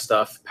of that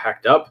stuff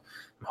packed up.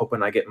 I'm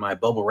hoping I get my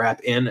bubble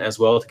wrap in as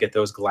well to get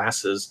those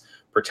glasses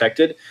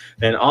protected.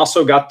 And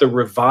also got the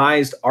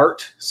revised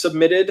art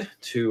submitted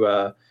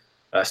to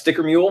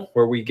Sticker Mule,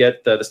 where we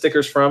get the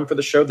stickers from for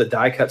the show, the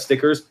die-cut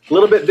stickers. A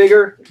little bit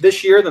bigger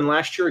this year than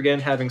last year,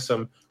 again, having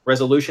some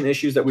resolution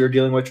issues that we were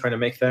dealing with, trying to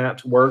make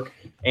that work.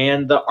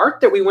 And the art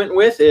that we went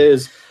with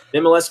is the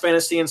MLS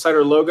Fantasy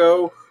Insider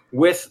logo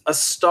with a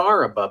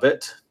star above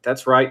it.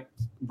 That's right.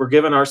 We're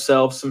giving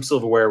ourselves some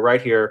silverware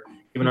right here,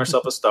 giving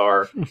ourselves a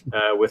star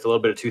with a little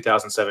bit of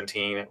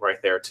 2017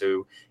 right there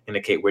to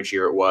indicate which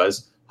year it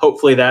was.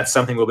 Hopefully that's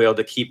something we'll be able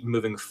to keep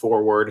moving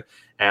forward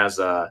as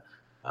a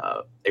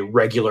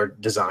regular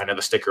design of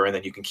a sticker, and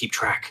then you can keep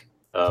track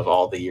of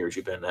all the years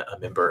you've been a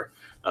member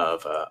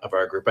of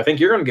our group. I think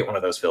you're going to get one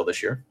of those, Phil,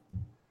 this year.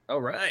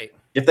 All right.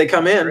 If they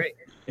come in. Great.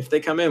 If they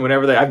come in,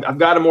 whenever I've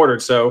got them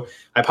ordered. So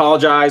I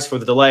apologize for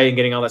the delay in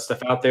getting all that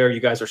stuff out there.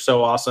 You guys are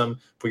so awesome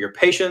for your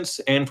patience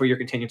and for your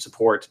continued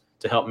support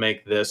to help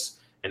make this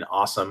an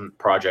awesome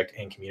project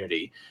and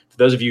community. For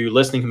those of you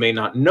listening who may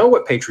not know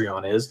what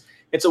Patreon is,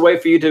 it's a way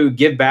for you to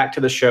give back to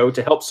the show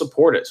to help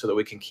support it so that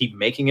we can keep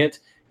making it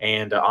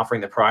and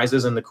offering the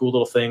prizes and the cool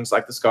little things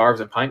like the scarves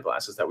and pint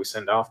glasses that we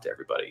send off to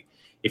everybody.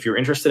 If you're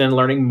interested in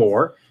learning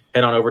more,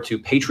 head on over to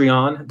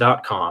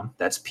patreon.com.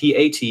 That's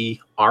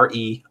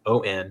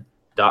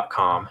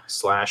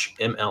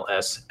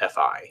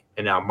patreon.com/MLSFI.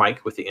 And now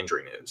Mike with the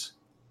injury news.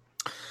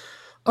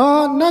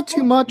 Not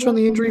too much on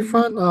the injury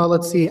front.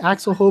 Let's see.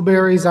 Axel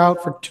Holberry's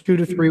out for 2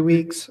 to 3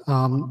 weeks.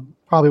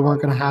 Probably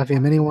weren't going to have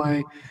him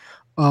anyway.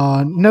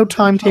 No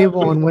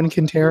timetable on when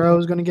Quintero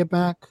is going to get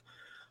back.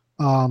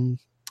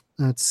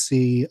 Let's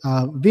see.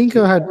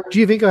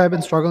 Giovinco had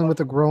been struggling with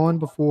the groin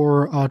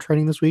before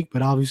training this week,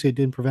 but obviously it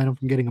didn't prevent him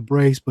from getting a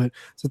brace. But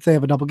since they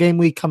have a double game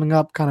week coming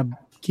up, kind of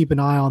keep an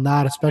eye on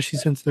that, especially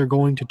since they're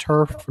going to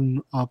turf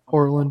from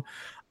Portland.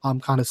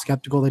 I'm kind of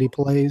skeptical that he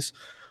plays.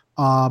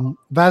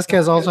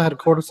 Vasquez also had a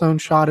cortisone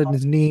shot in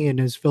his knee, and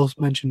as Phil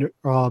mentioned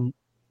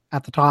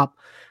at the top,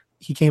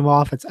 he came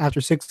off. It's after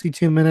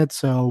 62 minutes,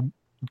 so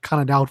kind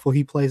of doubtful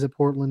he plays at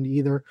Portland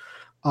either.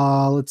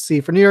 Let's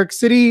see. For New York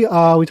City,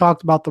 we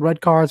talked about the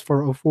red cards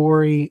for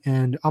Ofori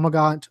and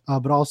Amagat,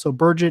 but also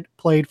Burgett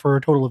played for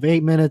a total of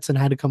 8 minutes and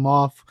had to come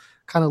off.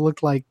 Kind of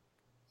looked like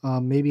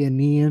maybe a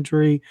knee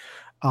injury.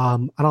 I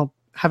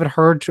haven't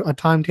heard a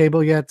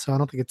timetable yet, so I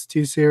don't think it's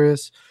too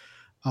serious.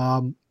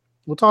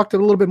 We'll talk a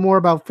little bit more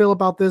about Phil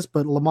about this,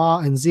 but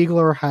Lamar and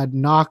Ziegler had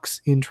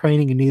knocks in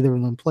training and neither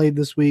of them played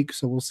this week,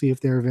 so we'll see if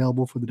they're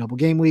available for the double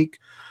game week.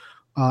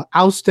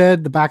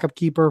 Ousted, the backup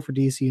keeper for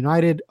DC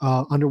United,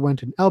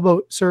 underwent an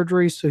elbow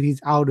surgery, so he's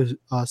out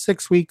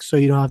 6 weeks, so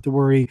you don't have to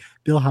worry.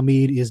 Bill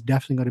Hamid is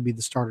definitely going to be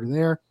the starter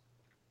there.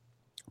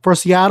 For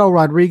Seattle,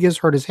 Rodriguez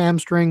hurt his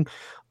hamstring,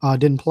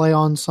 didn't play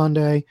on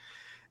Sunday.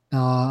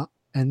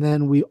 And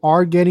then we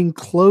are getting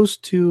close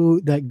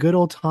to that good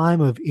old time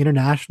of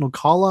international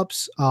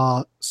call-ups.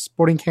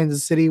 Sporting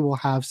Kansas City will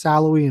have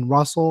Saloui and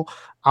Russell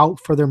out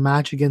for their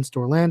match against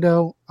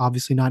Orlando.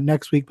 Obviously not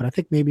next week, but I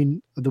think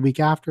maybe the week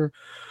after.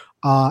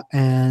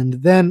 And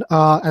then,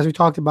 as we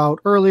talked about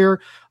earlier,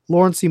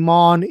 Lawrence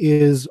Simon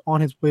is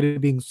on his way to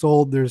being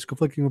sold. There's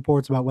conflicting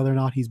reports about whether or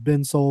not he's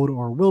been sold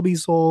or will be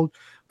sold.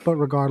 But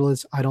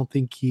regardless, I don't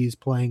think he's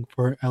playing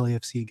for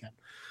LAFC again.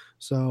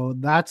 So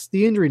that's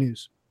the injury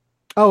news.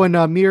 Oh,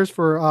 and Mears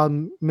for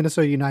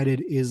Minnesota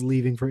United is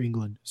leaving for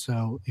England.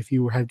 So if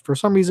you had, for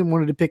some reason,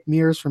 wanted to pick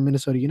Mears from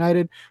Minnesota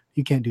United,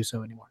 you can't do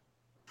so anymore.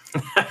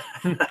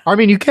 I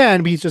mean, you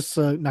can, but he's just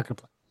not going to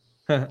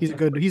play. He's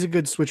a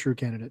good switcheroo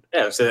candidate.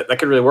 Yeah, so that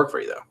could really work for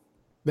you,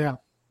 though. Yeah.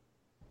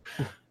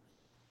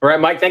 All right,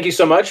 Mike, thank you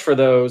so much for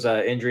those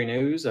injury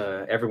news.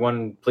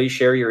 Everyone, please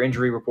share your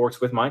injury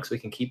reports with Mike so we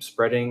can keep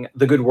spreading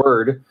the good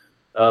word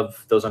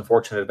of those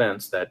unfortunate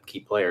events that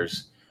keep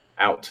players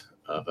out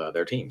of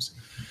their teams.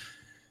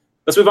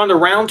 Let's move on to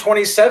round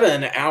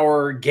 27,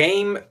 our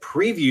game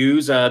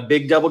previews.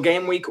 Big double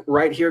game week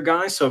right here,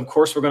 guys. So, of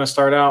course, we're going to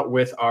start out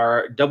with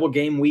our double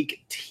game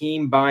week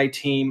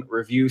team-by-team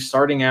review,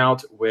 starting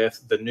out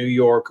with the New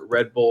York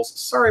Red Bulls.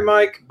 Sorry,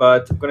 Mike,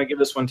 but I'm going to give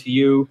this one to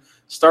you.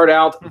 Start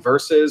out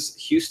versus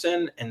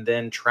Houston and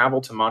then travel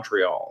to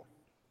Montreal.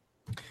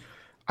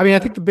 I mean, I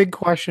think the big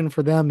question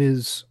for them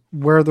is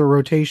where the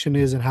rotation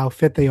is and how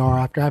fit they are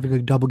after having a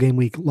double game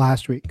week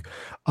last week.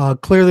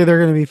 Clearly, they're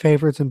going to be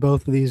favorites in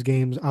both of these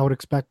games. I would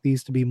expect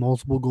these to be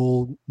multiple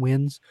goal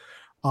wins,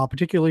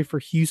 particularly for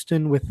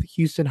Houston, with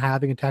Houston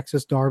having a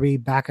Texas derby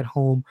back at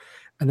home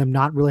and them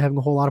not really having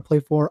a whole lot to play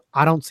for.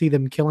 I don't see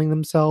them killing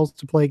themselves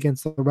to play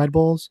against the Red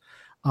Bulls.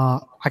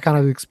 I kind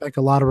of expect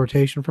a lot of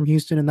rotation from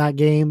Houston in that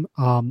game.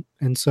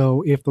 And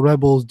so if the Red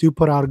Bulls do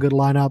put out a good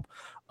lineup,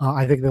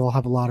 I think they'll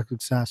have a lot of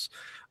success.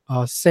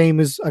 Same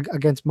as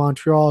against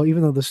Montreal,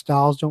 even though the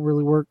styles don't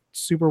really work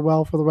super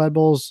well for the Red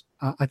Bulls,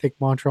 I think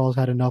Montreal's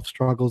had enough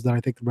struggles that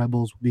I think the Red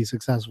Bulls will be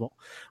successful.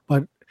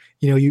 But,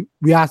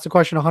 we asked the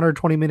question,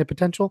 120-minute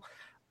potential.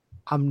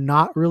 I'm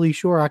not really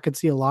sure. I could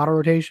see a lot of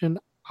rotation.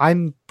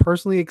 I'm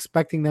personally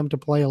expecting them to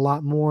play a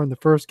lot more in the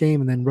first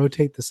game and then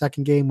rotate the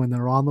second game when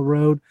they're on the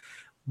road.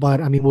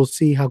 But, I mean, we'll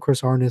see how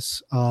Chris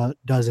Arnaz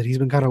does it. He's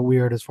been kind of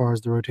weird as far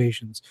as the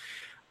rotations.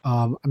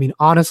 I mean,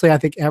 honestly, I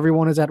think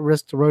everyone is at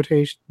risk to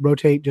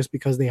rotate just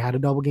because they had a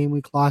double game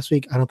week last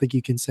week. I don't think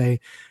you can say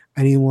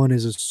anyone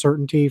is a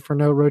certainty for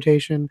no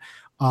rotation,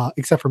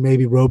 except for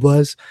maybe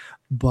Robles.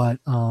 But,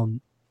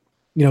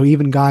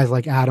 even guys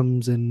like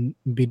Adams and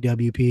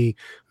BWP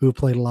who have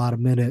played a lot of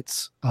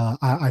minutes,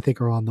 I think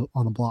are on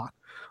the block.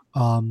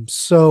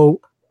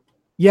 So,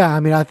 yeah, I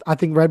mean, I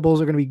think Red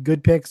Bulls are going to be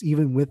good picks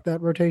even with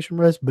that rotation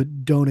risk,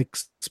 but don't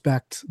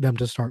expect them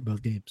to start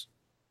both games.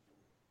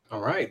 All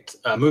right.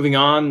 Moving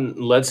on,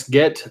 let's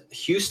get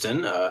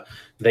Houston.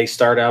 They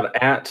start out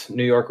at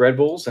New York Red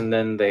Bulls, and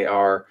then they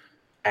are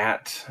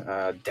at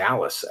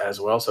Dallas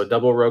as well. So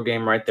double road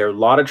game right there. A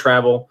lot of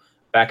travel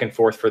back and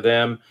forth for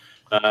them.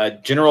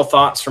 General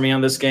thoughts for me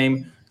on this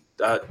game.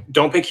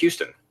 Don't pick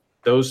Houston.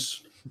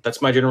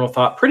 That's my general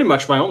thought. Pretty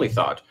much my only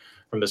thought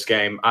from this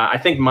game. I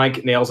think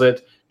Mike nails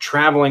it.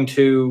 Traveling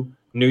to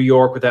New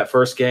York with that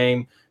first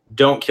game.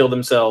 Don't kill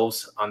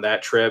themselves on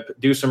that trip.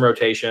 Do some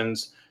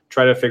rotations.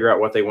 Try to figure out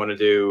what they want to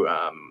do.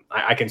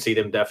 I can see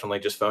them definitely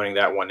just phoning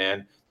that one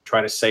in.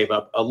 Try to save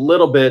up a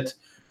little bit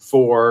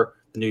for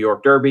the New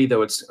York Derby,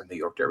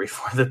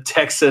 for the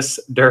Texas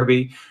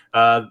Derby,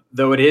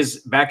 though it is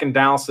back in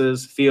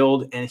Dallas's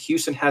field, and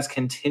Houston has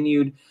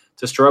continued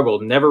to struggle.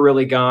 Never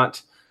really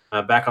got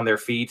back on their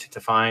feet to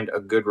find a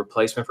good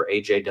replacement for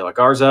AJ De La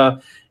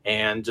Garza,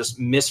 and just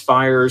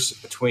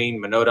misfires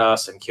between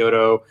Manotas and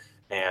Kyoto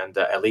and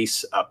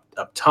Elise up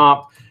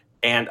top.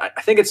 And I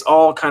think it's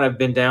all kind of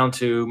been down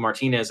to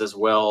Martinez as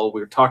well.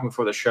 We were talking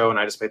before the show, and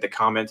I just made the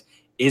comment,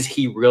 is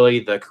he really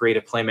the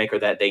creative playmaker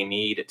that they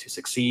need to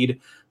succeed?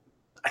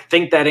 I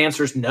think that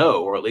answer is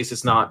no, or at least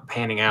it's not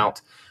panning out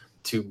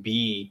to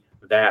be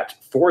that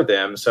for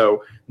them.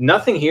 So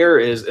nothing here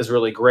is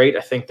really great.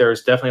 I think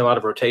there's definitely a lot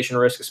of rotation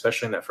risk,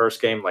 especially in that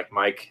first game, like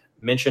Mike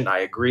mentioned. I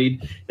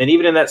agreed. Then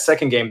even in that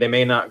second game, they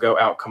may not go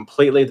out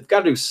completely. They've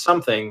got to do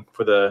something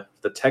for the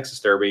Texas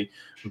Derby.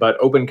 But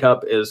Open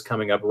Cup is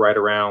coming up right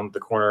around the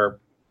corner,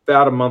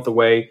 about a month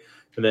away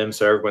from them.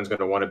 So everyone's going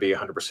to want to be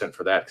 100%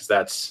 for that because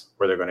that's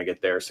where they're going to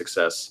get their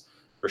success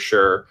for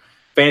sure.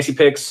 Fantasy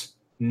picks,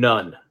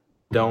 none.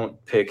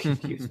 Don't pick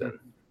Houston.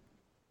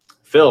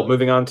 Phil,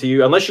 moving on to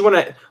you. Unless you want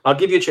to, I'll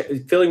give you a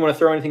Phil, you want to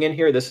throw anything in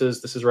here? This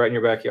is right in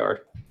your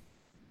backyard.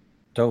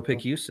 Don't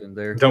pick Houston.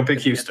 Don't pick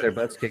Houston. Their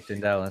butts kicked in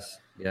Dallas.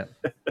 Yeah.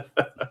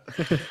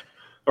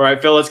 All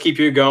right, Phil, let's keep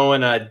you going.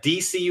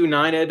 DC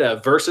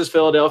United versus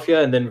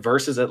Philadelphia and then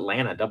versus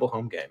Atlanta, double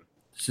home game.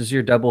 This is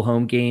your double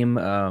home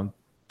game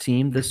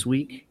team this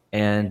week,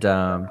 and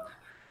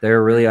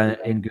they're really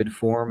in good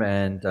form.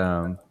 And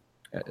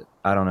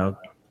I don't know,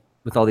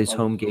 with all these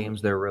home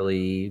games, they're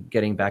really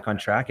getting back on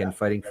track and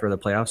fighting for the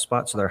playoff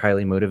spot, so they're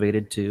highly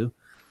motivated too.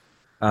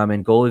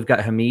 In goal, we've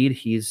got Hamid.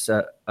 He's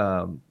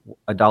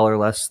 $1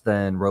 less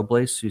than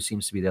Robles, who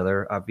seems to be the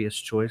other obvious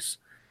choice.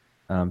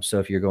 So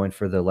if you're going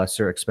for the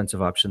lesser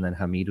expensive option, then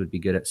Hamid would be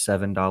good at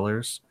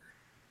 $7.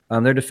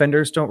 Their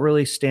defenders don't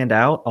really stand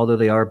out, although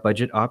they are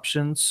budget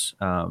options.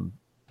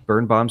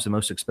 Birnbaum's the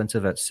most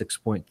expensive at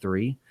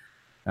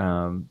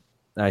 6.3.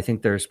 I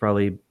think there's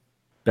probably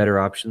better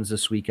options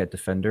this week at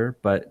defender,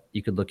 but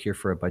you could look here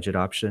for a budget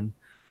option.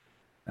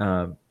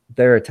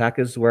 Their attack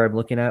is where I'm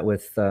looking at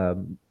with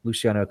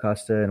Luciano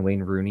Acosta and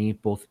Wayne Rooney,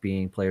 both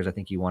being players I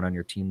think you want on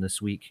your team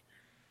this week.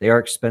 They are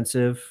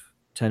expensive,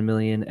 10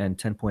 million and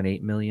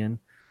 10.8 million,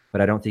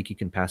 but I don't think you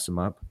can pass them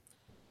up.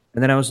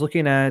 And then I was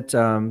looking at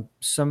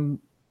some,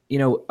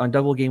 on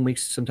double game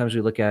weeks, sometimes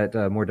we look at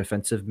more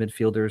defensive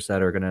midfielders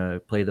that are going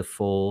to play the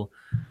full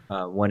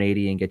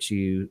 180 and get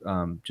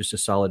you just a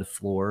solid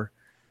floor.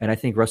 And I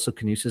think Russell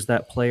Canoes is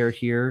that player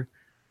here.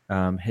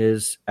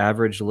 His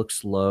average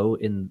looks low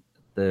in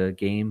the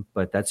game,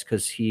 but that's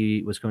because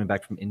he was coming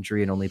back from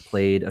injury and only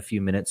played a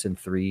few minutes in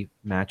 3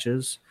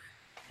 matches.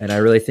 And I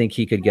really think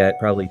he could get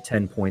probably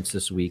 10 points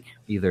this week,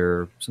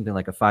 either something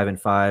like a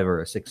 5-5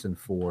 or a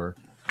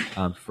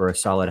 6-4 for a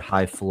solid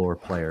high floor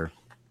player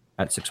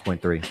at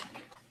 6.3.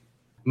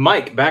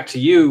 Mike, back to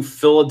you.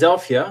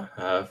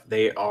 Philadelphia.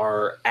 They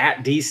are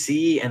at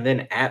DC and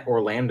then at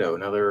Orlando,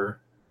 another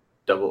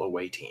double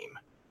away team.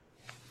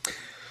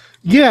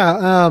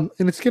 Yeah,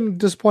 and it's getting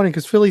disappointing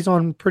because Philly's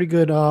on pretty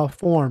good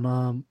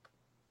form.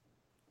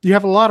 You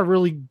have a lot of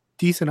really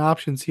decent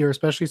options here,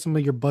 especially some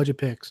of your budget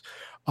picks.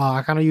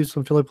 I kind of use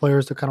some Philly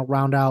players to kind of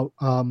round out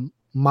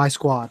my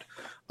squad.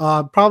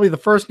 Probably the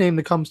first name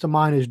that comes to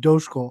mind is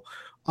Doshko.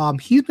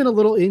 He's been a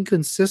little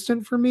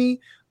inconsistent for me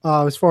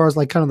as far as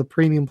like kind of the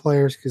premium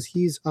players because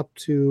he's up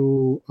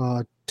to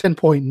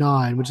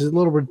 10.9, which is a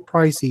little bit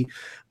pricey.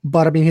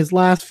 But I mean, his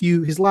last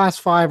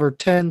 5 are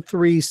 10,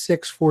 3,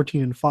 6,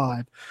 14, and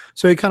 5.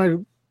 So he kind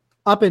of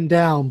up and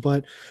down,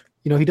 but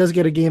he does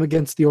get a game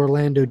against the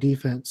Orlando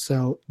defense.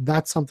 So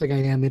that's something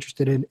I am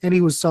interested in. And he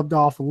was subbed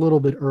off a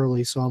little bit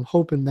early, so I'm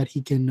hoping that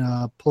he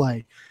can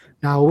play.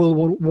 Now, I will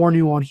warn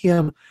you on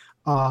him.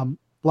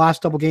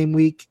 Last double game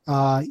week,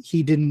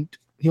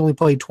 he only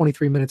played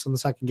 23 minutes in the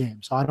second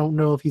game. So I don't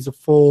know if he's a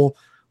full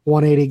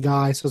 180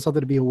 guy, so something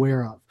to be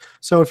aware of.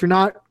 So if you're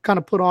not kind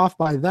of put off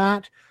by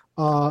that,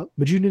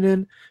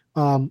 Majuninen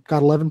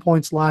got 11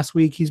 points last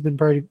week. He's been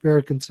very,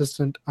 very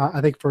consistent. I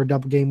think for a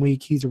double game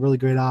week, he's a really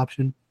great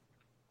option.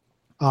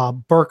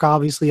 Burke,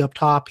 obviously, up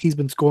top. He's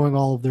been scoring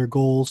all of their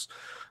goals.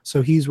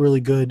 So he's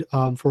really good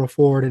for a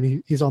forward,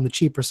 and he's on the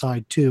cheaper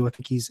side, too. I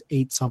think he's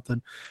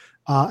 8-something.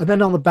 And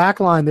then on the back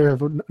line, there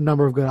are a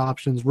number of good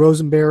options.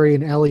 Rosenberry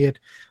and Elliott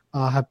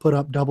have put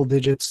up double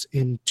digits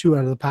in 2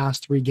 out of the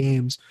past 3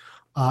 games.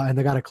 And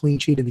they got a clean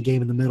sheet in the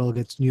game in the middle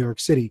against New York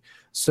City.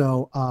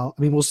 So,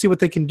 we'll see what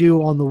they can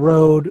do on the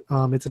road.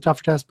 It's a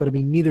tougher test, but,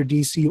 neither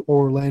DC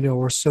or Orlando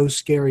are so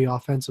scary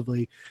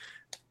offensively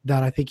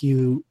that I think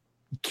you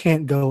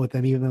can't go with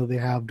them, even though they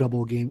have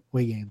double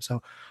away games.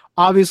 So,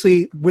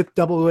 obviously, with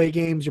double away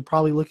games, you're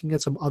probably looking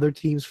at some other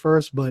teams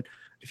first. But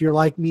if you're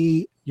like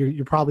me,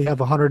 you probably have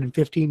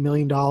 $115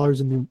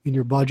 million in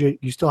your budget.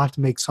 You still have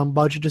to make some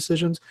budget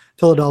decisions.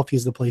 Philadelphia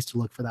is the place to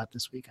look for that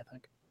this week, I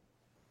think.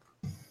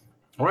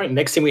 All right,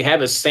 next team we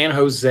have is San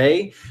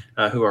Jose,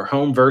 who are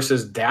home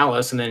versus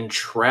Dallas, and then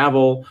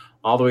travel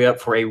all the way up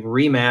for a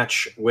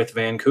rematch with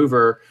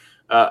Vancouver.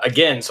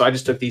 Again, so I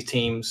just took these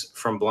teams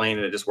from Blaine,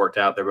 and it just worked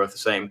out. They're both the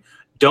same.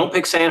 Don't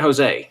pick San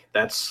Jose.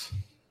 That's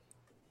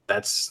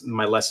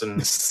my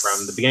lesson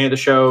from the beginning of the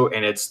show,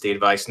 and it's the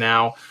advice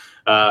now.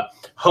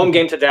 Home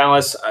game to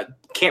Dallas.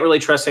 Can't really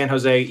trust San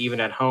Jose even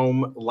at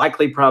home.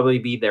 Likely probably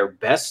be their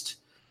best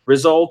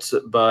result,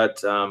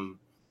 but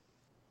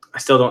I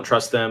still don't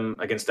trust them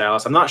against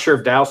Dallas. I'm not sure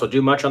if Dallas will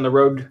do much on the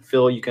road.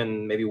 Phil, you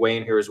can maybe weigh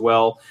in here as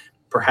well.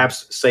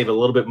 Perhaps save a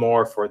little bit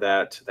more for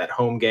that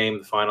home game,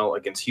 the final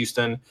against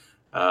Houston.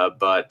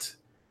 But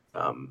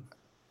I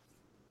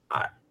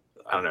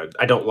don't know.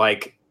 I don't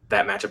like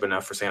that matchup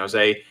enough for San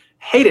Jose.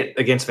 Hate it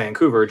against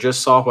Vancouver.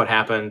 Just saw what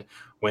happened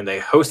when they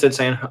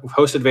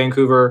hosted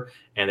Vancouver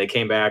and they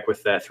came back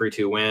with that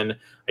 3-2 win.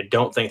 I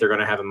don't think they're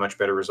going to have a much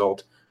better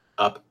result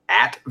up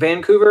at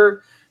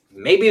Vancouver.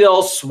 Maybe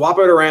they'll swap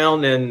it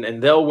around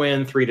and they'll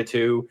win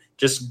 3-2.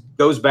 Just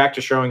goes back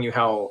to showing you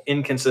how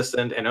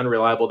inconsistent and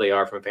unreliable they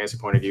are from a fantasy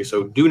point of view.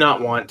 So do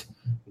not want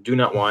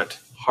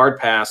hard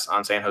pass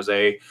on San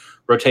Jose.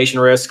 Rotation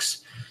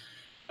risks.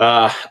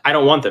 I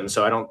don't want them,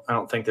 so I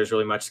don't think there's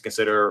really much to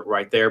consider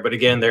right there. But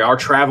again, they are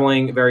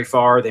traveling very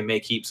far. They may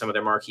keep some of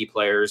their marquee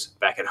players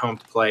back at home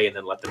to play and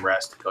then let them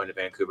rest. Going to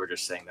Vancouver,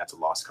 just saying that's a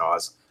lost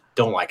cause.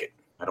 Don't like it.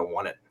 I don't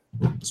want it.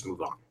 Let's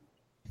move on.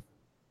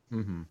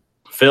 Mm-hmm.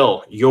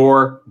 Phil,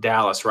 your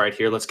Dallas right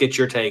here. Let's get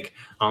your take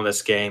on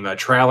this game.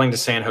 Traveling to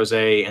San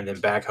Jose and then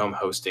back home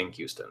hosting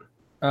Houston.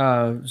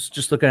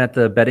 Just looking at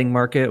the betting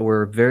market,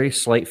 we're very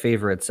slight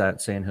favorites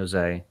at San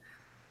Jose.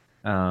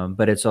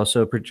 But it's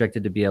also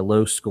projected to be a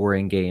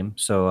low-scoring game.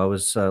 So I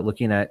was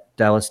looking at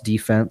Dallas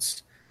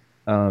defense.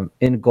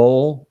 In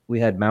goal, we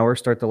had Maurer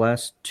start the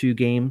last 2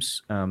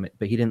 games, but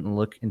he didn't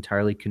look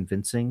entirely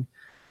convincing.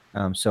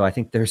 So I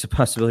think there's a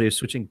possibility of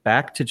switching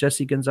back to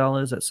Jesse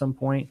Gonzalez at some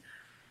point.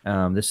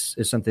 This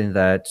is something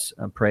that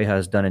Prey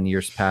has done in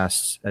years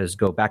past, as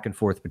go back and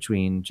forth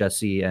between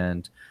Jesse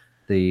and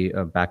the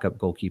backup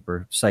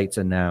goalkeeper, Seitz,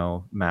 and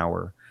now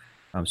Maurer.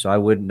 So I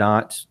would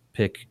not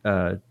pick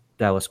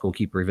Dallas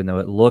goalkeeper, even though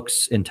it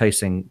looks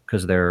enticing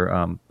because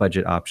they're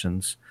budget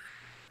options.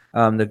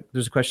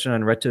 There's a question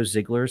on Reto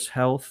Ziegler's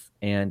health,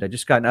 and I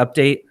just got an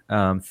update.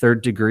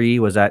 Third Degree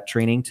was at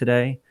training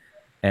today,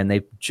 and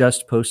they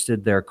just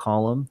posted their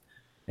column.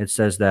 It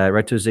says that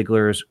Reto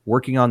Ziegler is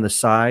working on the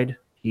side.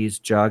 He's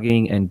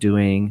jogging and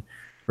doing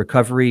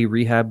recovery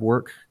rehab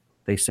work.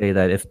 They say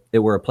that if it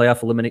were a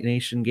playoff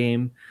elimination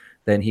game,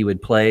 then he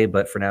would play,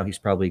 but for now he's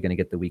probably going to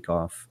get the week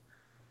off.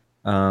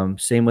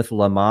 Same with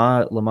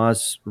Lama.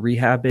 Lama's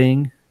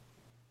rehabbing,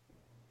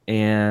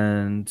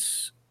 and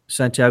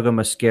Santiago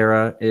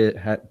Mascara he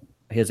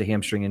has a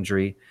hamstring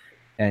injury,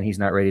 and he's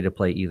not ready to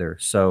play either.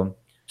 So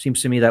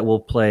seems to me that we'll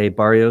play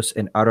Barrios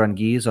and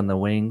Aranguiz on the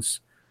wings,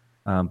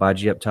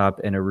 Baji up top,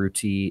 and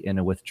Urruti in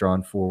a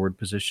withdrawn forward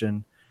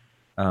position.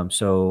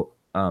 Those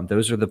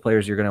are the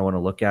players you're going to want to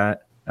look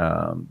at.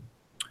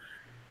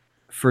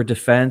 For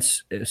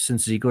defense,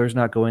 since Ziegler's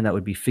not going, that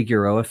would be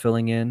Figueroa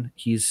filling in.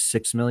 He's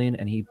 $6 million,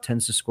 and he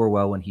tends to score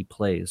well when he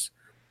plays.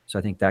 So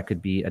I think that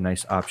could be a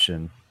nice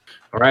option.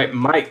 All right,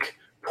 Mike.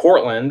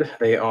 Portland,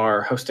 they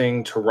are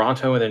hosting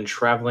Toronto and then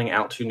traveling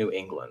out to New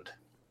England.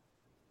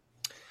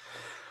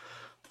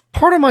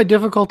 Part of my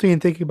difficulty in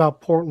thinking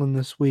about Portland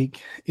this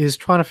week is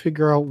trying to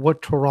figure out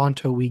what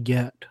Toronto we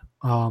get.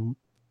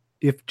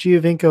 If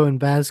Giovinco and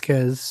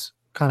Vasquez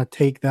kind of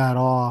take that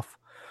off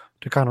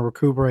to kind of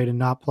recuperate and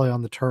not play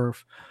on the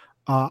turf,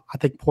 I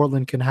think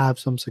Portland can have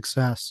some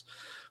success.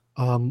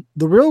 The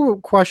real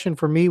question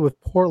for me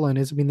with Portland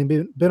is,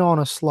 they've been on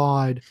a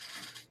slide,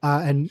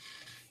 and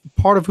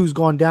part of who's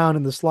gone down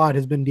in the slide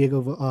has been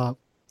not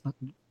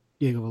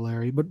Diego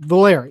Valeri, but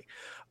Valeri.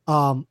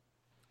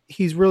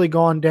 He's really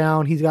gone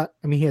down. He had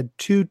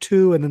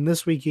 2-2, and then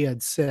this week he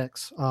had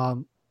 6.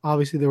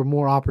 Obviously, there were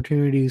more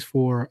opportunities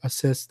for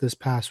assists this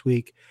past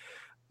week,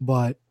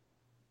 but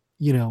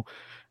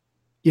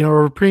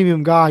a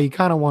premium guy, you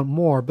kind of want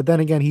more. But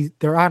then again,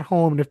 they're at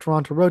home, and if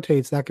Toronto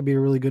rotates, that could be a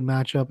really good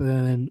matchup. And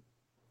then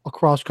a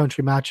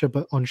cross-country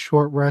matchup on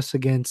short rest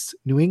against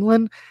New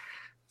England.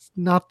 It's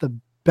not the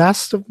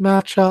best of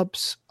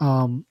matchups,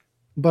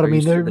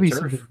 but there'd be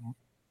some.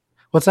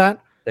 What's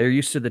that? They're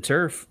used to the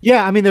turf.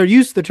 Yeah, they're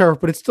used to the turf,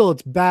 but it's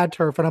bad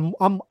turf, and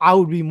I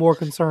would be more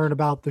concerned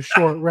about the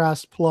short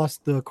rest plus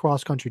the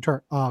cross-country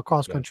turf.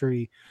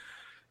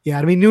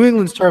 Yeah, New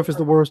England's turf is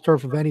the worst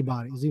turf of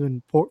anybody's,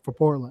 even for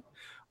Portland.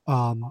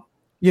 So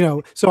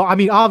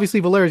obviously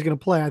Valeri's going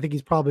to play. I think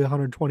he's probably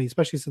 120,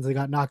 especially since they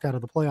got knocked out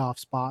of the playoff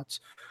spots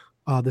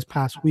this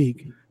past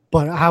week.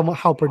 But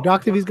how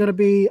productive he's going to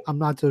be, I'm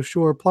not so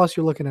sure. Plus,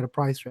 you're looking at a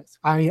price risk.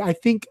 I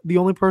think the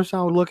only person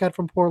I would look at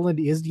from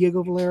Portland is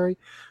Diego Valeri.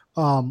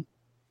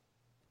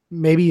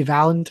 Maybe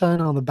Valentin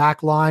on the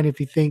back line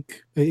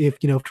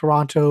if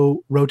Toronto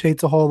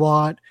rotates a whole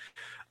lot,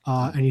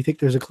 and you think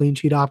there's a clean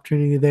sheet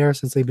opportunity there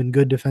since they've been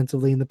good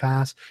defensively in the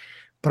past.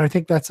 But I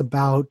think that's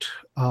about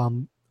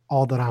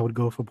all that I would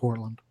go for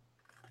Portland.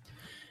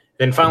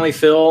 Then finally,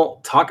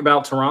 Phil, talk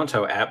about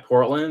Toronto at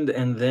Portland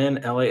and then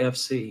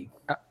LAFC.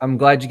 I'm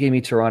glad you gave me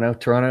Toronto.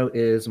 Toronto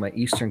is my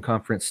Eastern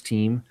Conference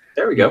team.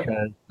 There we go.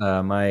 Because,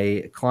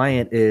 my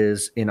client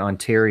is in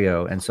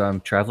Ontario, and so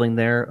I'm traveling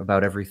there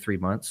about every 3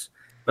 months.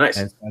 Nice.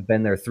 And I've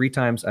been there 3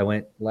 times. I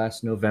went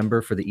last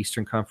November for the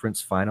Eastern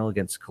Conference final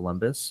against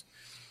Columbus.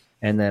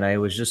 And then I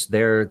was just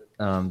there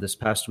this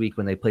past week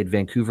when they played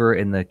Vancouver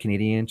in the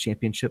Canadian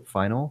Championship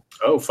final.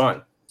 Oh,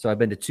 fun. So I've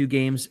been to 2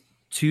 games,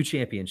 2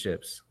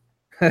 championships.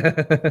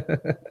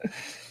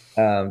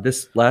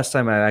 This last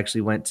time I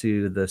actually went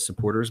to the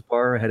supporters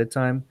bar ahead of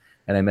time,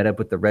 and I met up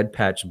with the Red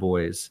Patch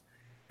Boys,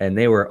 and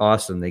they were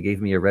awesome. They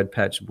gave me a Red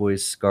Patch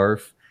Boys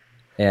scarf,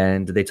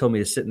 and they told me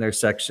to sit in their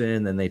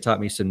section, and they taught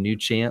me some new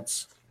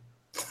chants.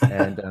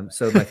 And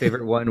so my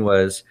favorite one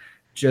was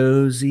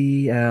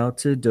Josie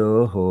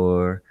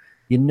Altidore.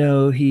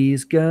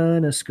 He's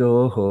gonna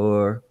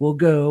score. We'll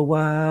go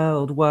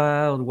wild,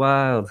 wild,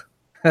 wild.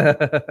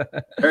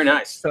 Very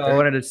nice. So I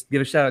wanted to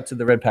give a shout out to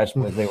the Red Patch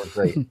Boys. They were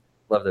great.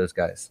 Love those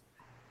guys.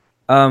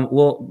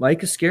 Well,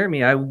 Mike is scaring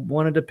me. I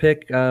wanted to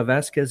pick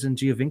Vasquez and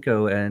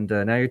Giovinco, and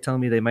now you're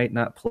telling me they might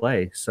not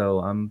play.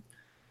 So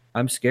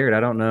I'm scared. I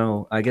don't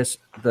know. I guess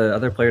the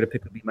other player to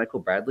pick would be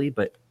Michael Bradley,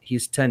 but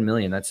he's $10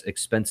 million. That's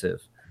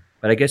expensive.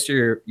 But I guess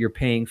you're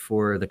paying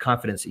for the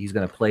confidence that he's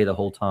going to play the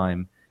whole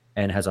time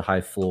and has a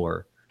high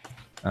floor.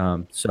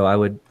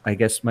 So I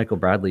guess Michael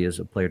Bradley is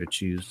a player to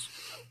choose.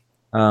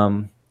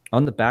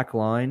 On the back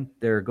line,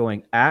 they're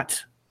going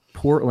at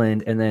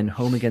Portland and then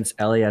home against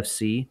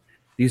LAFC.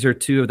 These are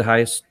 2 of the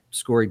highest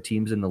scoring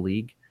teams in the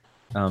league.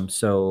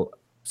 So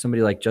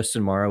somebody like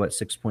Justin Morrow at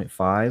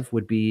 6.5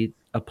 would be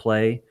a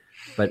play,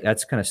 but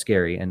that's kind of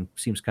scary and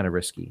seems kind of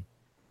risky.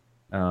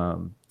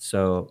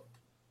 So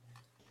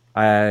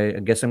I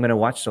guess I'm going to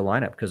watch the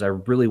lineup because I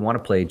really want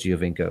to play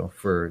Giovinco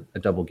for a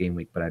double game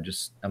week, but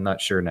I'm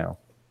not sure now.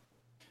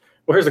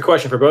 Well, here's a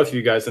question for both of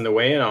you guys in the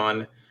weigh in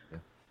on.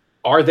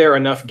 Are there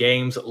enough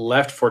games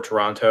left for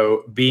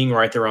Toronto being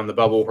right there on the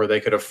bubble where they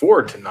could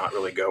afford to not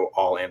really go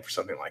all in for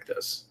something like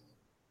this?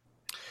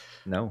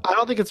 No. I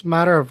don't think it's a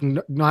matter of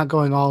not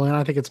going all in.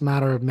 I think it's a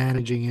matter of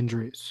managing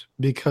injuries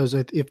because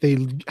if they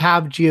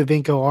have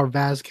Giovinco or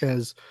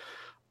Vasquez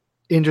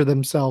injure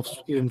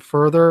themselves even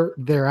further,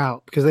 they're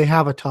out because they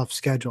have a tough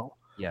schedule.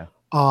 Yeah.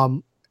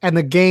 And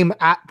the game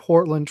at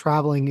Portland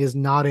traveling is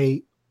not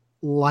a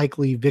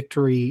likely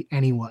victory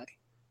anyway.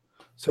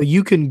 So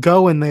you can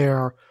go in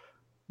there,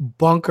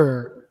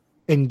 bunker,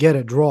 and get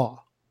a draw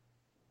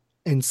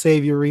and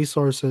save your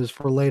resources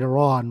for later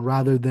on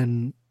rather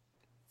than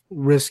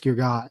risk your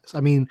guys.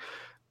 I mean,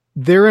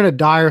 they're in a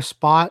dire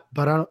spot,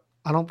 but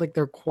I don't think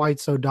they're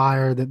quite so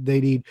dire that they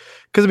need,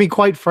 because I mean,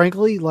 quite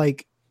frankly,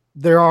 like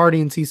they're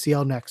already in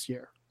CCL next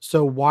year.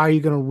 So why are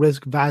you going to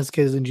risk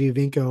Vasquez and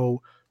Giovinco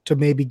to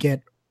maybe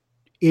get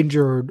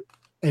injured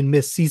and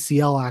miss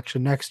CCL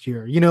action next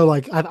year? You know,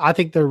 like I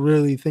think they're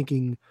really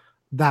thinking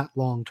that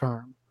long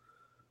term.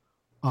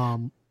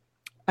 And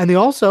they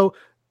also,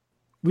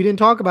 we didn't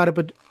talk about it,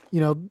 but you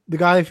know, the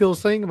guy Phil's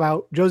saying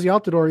about Josie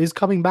Altidore is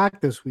coming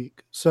back this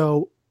week.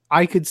 So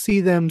I could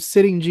see them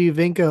sitting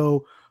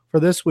Giovinco for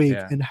this week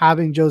and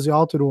having Josie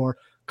Altidore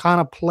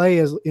kind of play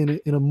as in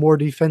a more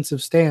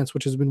defensive stance,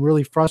 which has been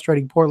really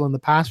frustrating Portland the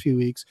past few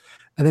weeks,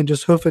 and then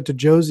just hoof it to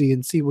Josie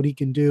and see what he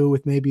can do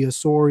with maybe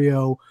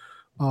Osorio,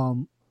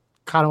 kind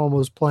of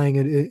almost playing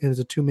it as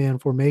a two-man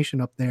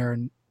formation up there,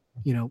 and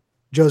you know,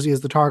 Josie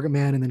as the target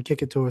man, and then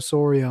kick it to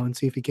Osorio and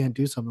see if he can't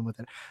do something with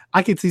it.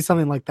 I could see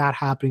something like that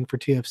happening for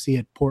TFC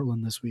at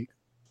Portland this week.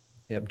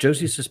 Yeah,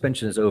 Josie's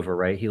suspension is over,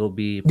 right? He'll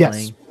be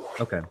playing.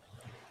 Yes. Okay.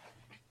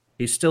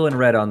 He's still in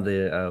red on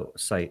the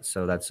site,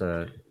 so that's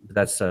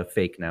a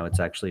fake now. It's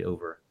actually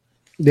over.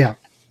 Yeah.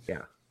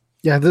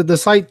 Yeah. The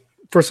site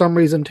for some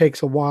reason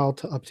takes a while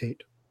to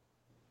update.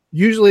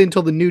 Usually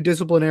until the new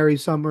disciplinary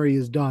summary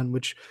is done,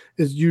 which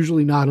is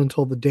usually not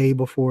until the day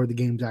before the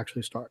games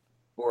actually start.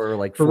 Or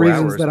like for 4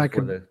 reasons hours that I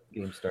before could. the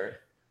game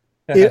start.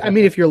 I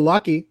mean, if you're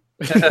lucky.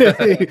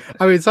 I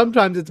mean,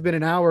 sometimes it's been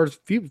an hour.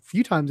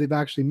 Few times they've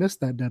actually missed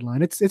that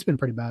deadline. It's been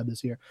pretty bad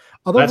this year.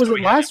 Although, was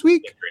it last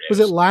week? Was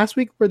it last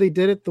week where they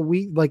did it the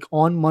week like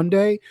on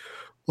Monday,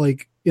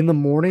 like in the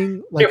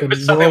morning, like a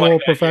normal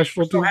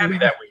professional team?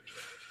 That week.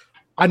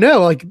 I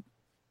know, like,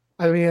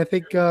 I mean, I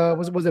think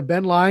was it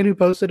Ben Line who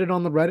posted it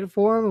on the Reddit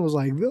forum and was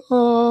like,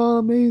 "Oh,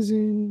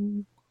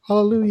 amazing,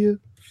 hallelujah,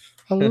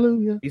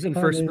 hallelujah." He's in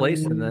first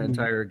place in the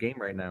entire game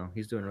right now.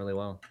 He's doing really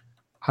well.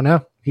 I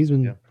know he's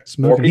been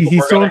smoking.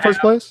 He's still in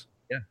first place.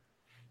 Yeah,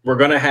 we're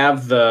gonna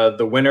have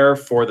the winner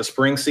for the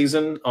spring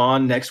season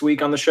on next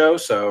week on the show.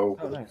 So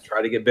nice.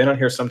 Try to get Ben on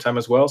here sometime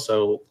as well.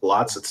 So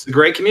it's a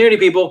great community,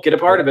 people. Get a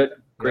part of it.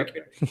 Great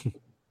community.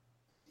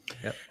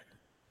 Yep.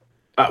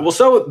 Well,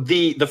 so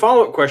the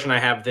follow-up question I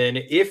have then,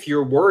 if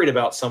you're worried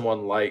about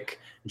someone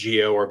like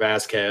Gio or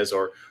Vasquez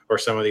or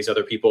some of these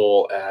other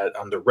people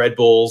on the Red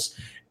Bulls,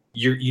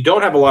 you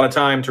don't have a lot of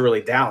time to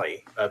really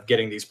dally of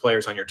getting these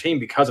players on your team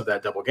because of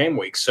that double game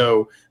week.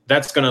 So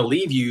that's going to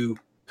leave you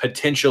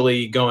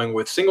potentially going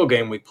with single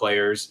game week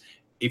players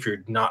if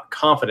you're not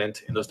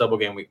confident in those double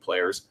game week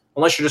players,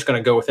 unless you're just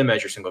going to go with them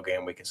as your single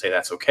game week and say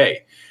that's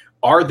okay.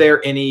 Are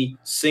there any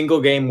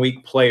single game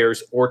week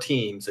players or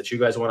teams that you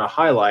guys want to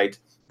highlight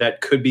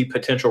that could be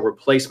potential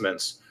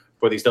replacements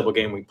for these double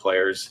game week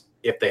players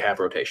if they have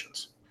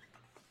rotations?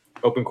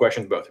 Open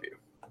question to both of you.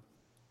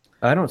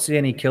 I don't see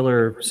any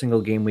killer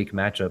single game week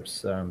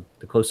matchups.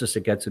 The closest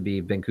it gets would be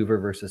Vancouver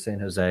versus San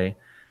Jose.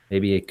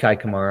 Maybe a Kai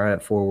Kamara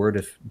at forward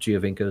if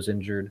Giovinco's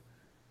injured.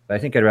 But I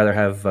think I'd rather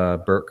have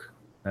Burke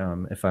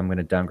if I'm going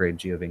to downgrade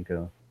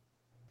Giovinco.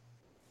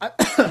 I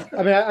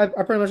mean, I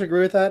pretty much agree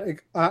with that.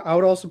 I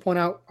would also point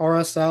out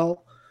RSL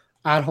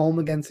at home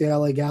against the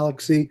LA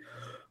Galaxy.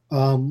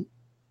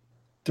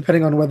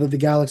 Depending on whether the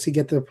Galaxy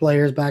get their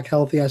players back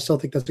healthy, I still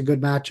think that's a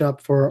good matchup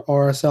for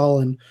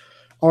RSL. And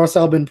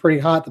RSL been pretty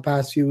hot the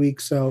past few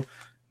weeks, so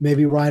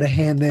maybe ride a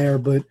hand there.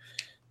 But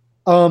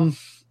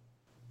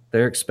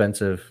they're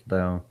expensive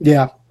though.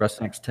 Yeah,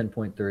 Rusnak's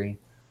 10.3.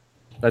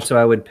 That's who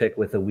I would pick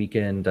with a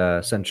weekend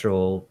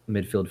central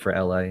midfield for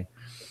LA.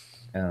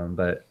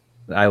 But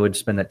I would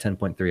spend that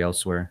 10.3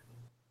 elsewhere.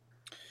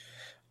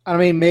 I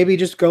mean, maybe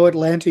just go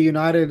Atlanta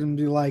United and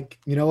be like,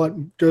 you know what,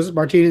 Joseph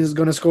Martinez is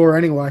going to score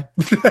anyway.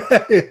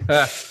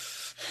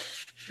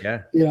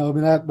 Yeah. You know, I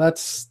mean,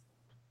 that's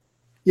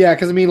yeah,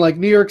 because I mean, like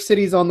New York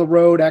City's on the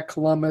road at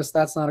Columbus.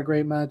 That's not a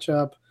great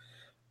matchup.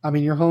 I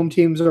mean, your home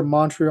teams are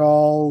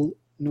Montreal,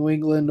 New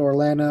England,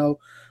 Orlando,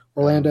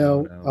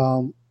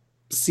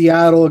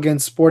 Seattle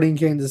against Sporting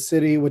Kansas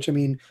City, which I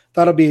mean,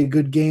 that'll be a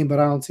good game, but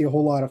I don't see a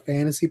whole lot of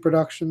fantasy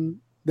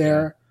production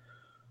there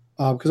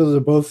because those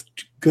are both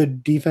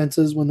good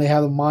defenses when they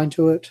have a mind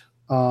to it.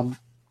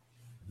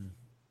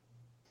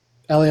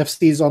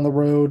 LAFC's on the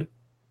road.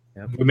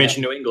 Yep. We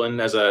mentioned New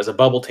England as a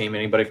bubble team.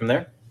 Anybody from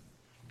there?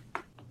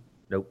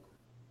 Nope.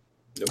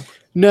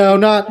 No,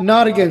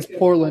 not against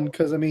Portland,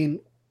 because I mean,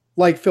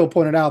 like Phil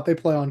pointed out, they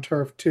play on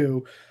turf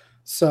too.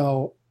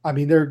 So I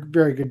mean, they're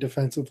very good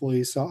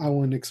defensively. So I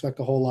wouldn't expect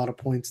a whole lot of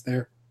points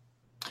there.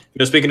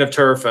 Speaking of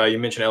turf, you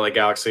mentioned LA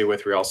Galaxy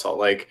with Real Salt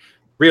Lake.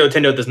 Rio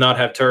Tinto does not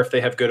have turf;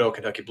 they have good old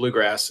Kentucky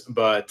bluegrass.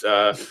 But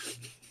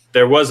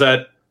there was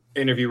that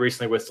interview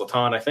recently with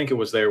Zlatan. I think it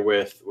was there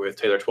with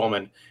Taylor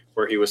Twellman,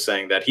 where he was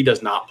saying that he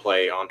does not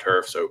play on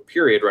turf. So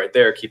period, right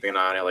there, keeping an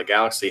eye on LA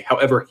Galaxy.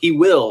 However, he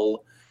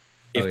will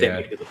if they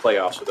make it to the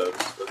playoffs for those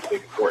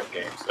big important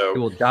games. So He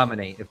will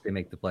dominate if they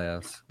make the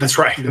playoffs. that's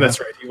right. That's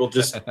right. He will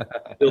just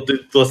he'll do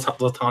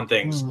Zlatan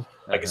things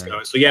like it's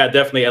going. So yeah,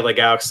 definitely LA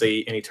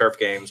Galaxy. Any turf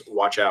games,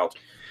 watch out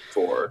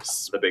for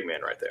the big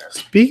man right there.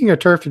 Speaking of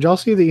turf, did y'all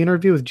see the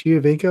interview with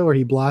Giovinco where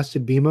he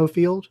blasted BMO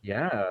Field?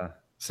 Yeah.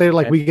 Say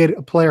like we get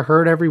a player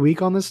hurt every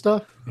week on this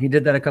stuff. He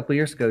did that a couple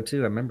years ago too.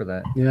 I remember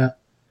that. Yeah.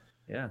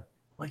 Yeah.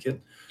 Like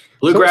it.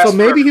 Bluegrass. So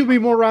maybe he'd be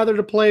more rather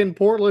to play in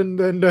Portland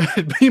than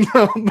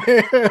BMO.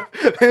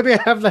 Maybe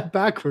I have that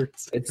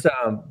backwards. It's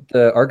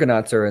the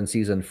Argonauts are in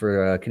season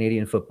for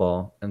Canadian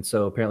football, and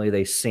so apparently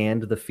they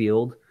sand the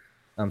field,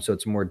 so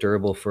it's more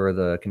durable for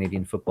the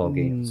Canadian football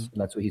games. And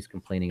that's what he's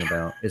complaining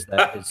about. Is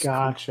that his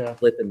Gotcha.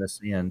 flip in the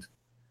sand?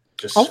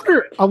 just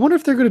I wonder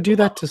if they're going to do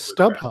that to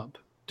StubHub.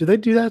 Do they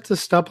do that to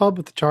StubHub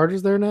with the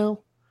Chargers there now?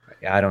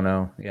 Yeah, I don't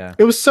know. Yeah,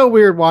 It was so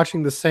weird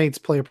watching the Saints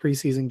play a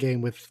preseason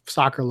game with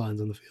soccer lines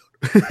on the field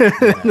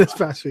this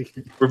past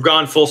weekend. we've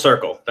gone full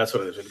circle. That's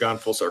what it is. We've gone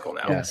full circle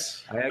now.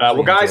 Yes.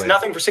 Well, guys,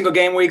 nothing for single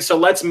game week. So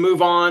let's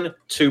move on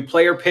to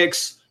player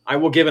picks. I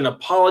will give an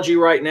apology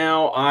right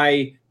now.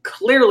 I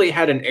clearly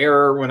had an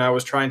error when I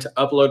was trying to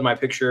upload my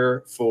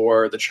picture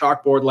for the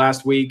chalkboard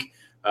last week.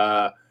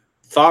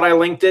 Thought I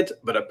linked it,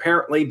 but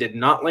apparently did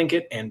not link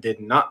it and did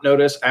not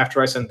notice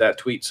after I sent that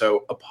tweet.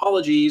 So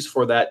apologies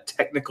for that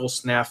technical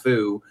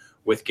snafu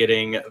with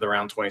getting the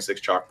round 26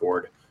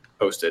 chalkboard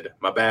posted.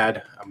 My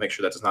bad. I'll make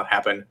sure that does not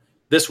happen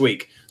this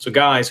week. So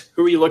guys,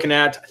 who are you looking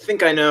at? I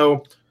think I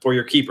know for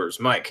your keepers.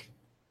 Mike.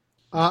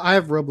 I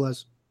have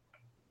Robles.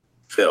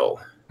 Phil.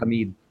 I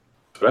mean,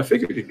 That's what I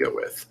figured you'd go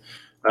with.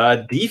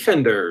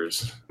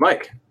 Defenders.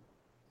 Mike.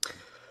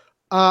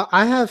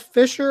 I have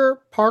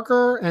Fisher,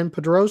 Parker, and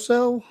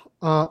Pedroso,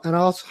 and I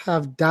also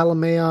have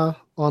Dalamea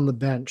on the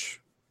bench.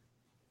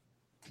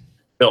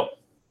 Phil.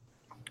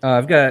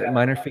 I've got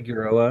Minor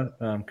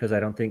Figueroa because I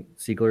don't think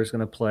Siegler is going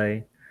to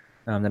play.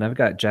 Then I've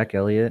got Jack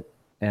Elliott,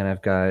 and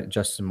I've got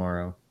Justin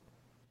Morrow.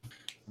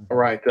 All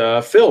right.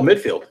 Phil,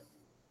 midfield.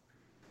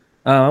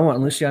 I want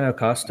Luciano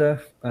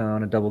Costa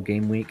on a double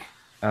game week.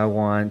 I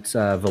want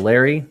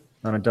Valeri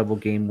on a double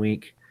game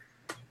week.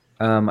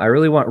 I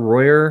really want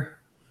Royer,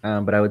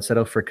 but I would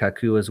settle for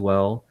Kaku as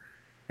well.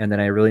 And then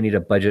I really need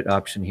a budget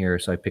option here,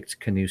 so I picked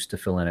Canoes to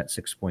fill in at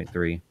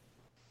 6.3.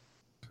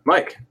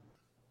 Mike.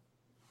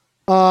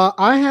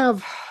 I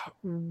have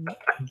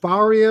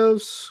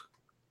Barrios,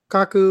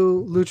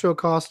 Kaku, Lucho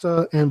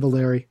Costa, and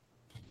Valeri.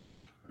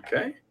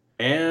 Okay.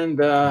 And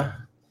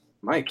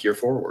Mike, your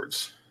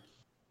forwards.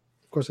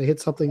 Of course, I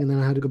hit something and then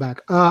I had to go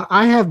back.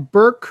 I have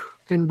Burke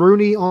and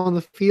Rooney on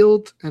the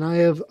field, and I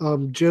have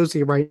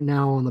Josie right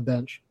now on the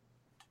bench.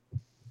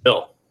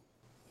 Phil.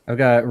 I've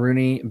got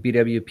Rooney,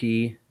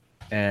 BWP,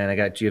 and I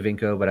got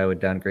Giovinco, but I would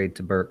downgrade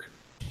to Burke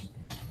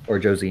or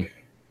Josie.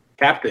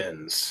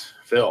 Captains.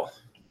 Phil.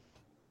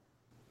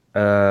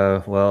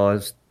 Well,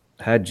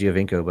 I had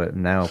Giovinco, but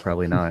now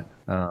probably not.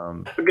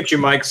 Look at you,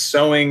 Mike,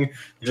 sowing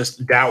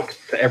just doubt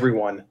to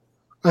everyone.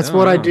 That's I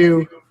what I don't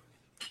do.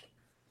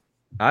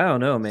 I don't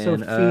know, man. So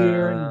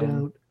fear and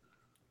doubt.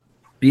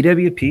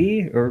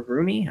 BWP or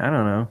Rooney? I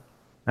don't know.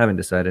 I haven't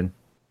decided.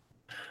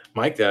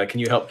 Mike, can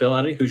you help Phil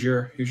out? Who's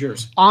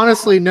yours?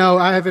 Honestly, no.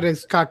 I have it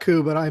as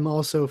Kaku, but I'm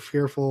also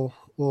fearful.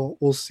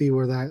 We'll see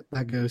where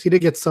that goes. He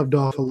did get subbed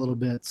off a little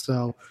bit,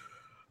 so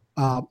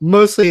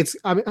mostly it's.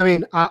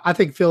 I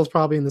think Phil's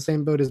probably in the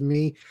same boat as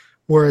me.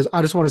 Whereas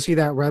I just want to see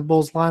that Red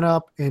Bulls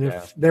lineup, and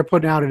if they're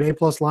putting out an A+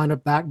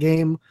 lineup that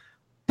game,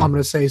 I'm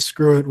going to say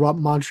screw it.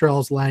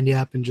 Montreal's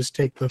Lagniappe and just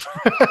take the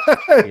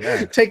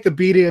take the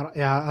beating.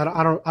 Yeah,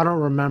 I don't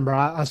remember.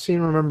 I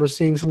remember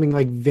seeing something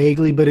like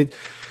vaguely, but it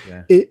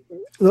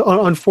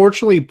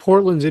unfortunately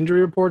Portland's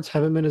injury reports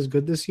haven't been as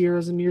good this year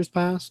as in years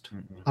past.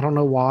 I don't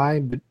know why,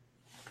 but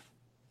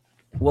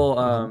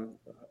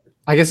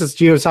I guess it's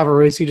Gio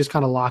Savarese just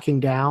kind of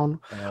locking down.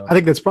 I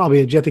think that's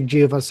probably it. I think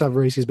Gio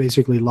Savarese has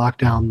basically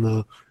locked down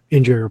the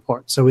injury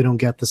report, so we don't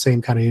get the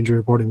same kind of injury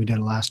reporting we did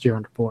last year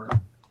under Porter.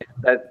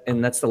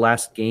 That's the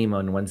last game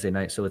on Wednesday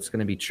night, so it's going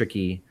to be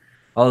tricky.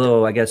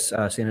 Although I guess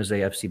San Jose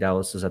FC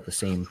Dallas is at the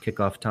same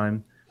kickoff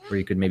time, where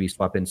you could maybe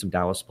swap in some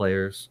Dallas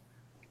players.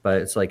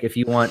 But it's like if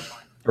you want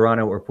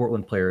Toronto or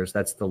Portland players,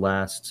 that's the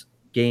last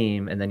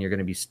game, and then you're going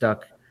to be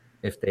stuck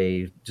if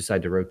they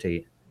decide to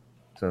rotate.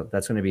 So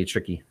that's going to be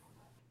tricky.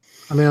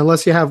 I mean,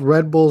 unless you have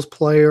Red Bulls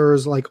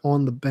players like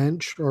on the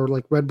bench, or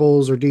like Red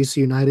Bulls or DC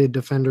United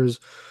defenders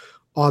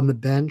on the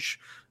bench,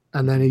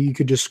 and then you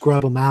could just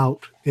scrub them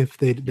out if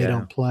they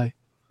don't play.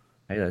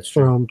 Hey, that's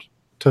true.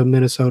 to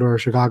Minnesota or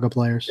Chicago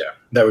players. Yeah,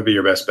 that would be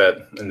your best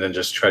bet, and then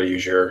just try to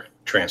use your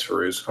transfer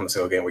ruse on the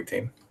single game week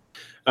team.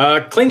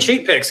 Clean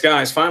sheet picks,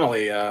 guys.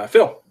 Finally,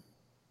 Phil.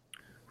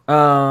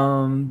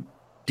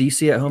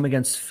 DC at home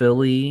against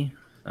Philly.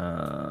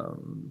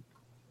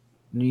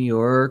 New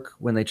York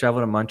when they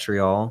travel to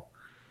Montreal,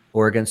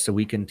 or against a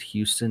weakened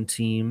Houston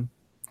team.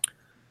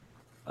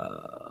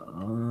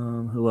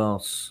 Who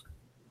else?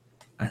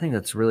 I think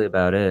that's really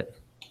about it.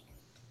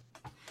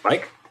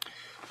 Mike?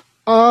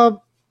 I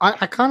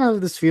kind of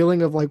have this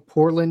feeling of like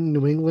Portland,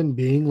 New England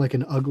being like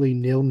an ugly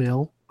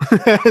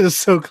 0-0.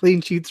 So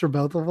clean sheets for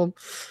both of them.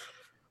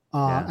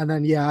 And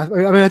then, I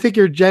mean, I think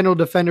your general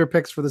defender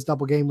picks for this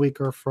double game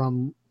week are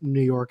from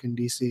New York and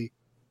DC.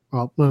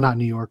 Well, not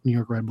New York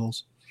Red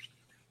Bulls.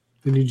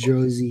 The New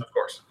Jersey. Of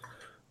course.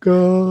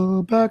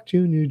 Go back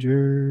to New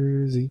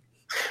Jersey.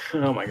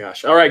 Oh my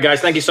gosh. All right,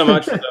 guys. Thank you so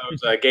much for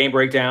those game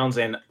breakdowns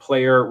and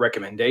player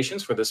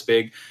recommendations for this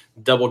big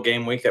double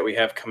game week that we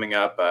have coming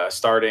up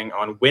starting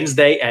on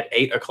Wednesday at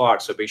 8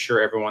 o'clock. So be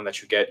sure, everyone,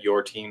 that you get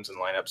your teams and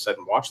lineups set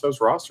and watch those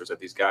rosters that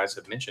these guys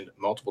have mentioned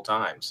multiple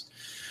times.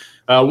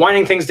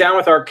 Winding things down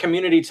with our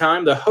community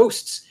time, the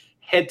hosts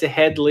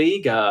head-to-head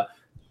league.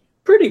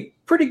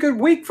 Pretty good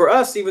week for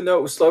us, even though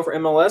it was slow for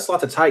MLS.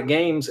 Lots of tight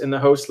games in the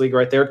host league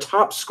right there.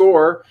 Top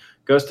score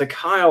goes to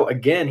Kyle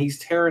again. He's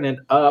tearing it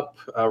up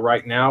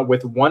right now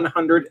with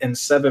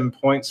 107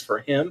 points for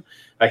him.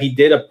 He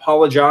did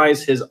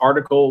apologize. His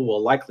article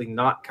will likely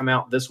not come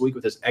out this week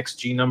with his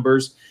XG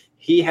numbers.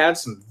 He had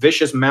some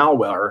vicious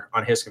malware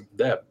on his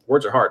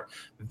words are hard.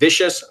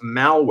 Vicious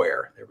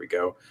malware. There we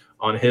go.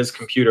 On his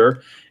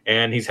computer,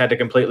 and he's had to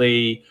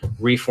completely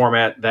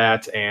reformat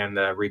that and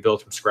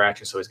rebuild from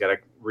scratch. And so he's got to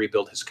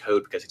rebuild his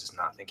code because he does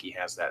not think he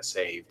has that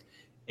saved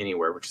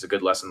anywhere, which is a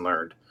good lesson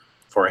learned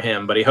for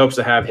him. But he hopes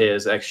to have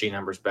his XG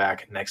numbers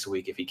back next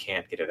week if he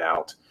can't get it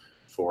out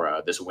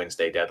for this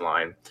Wednesday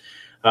deadline.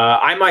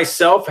 I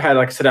myself had,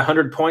 like I said,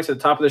 100 points at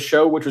the top of the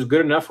show, which was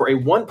good enough for a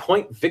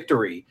 1-point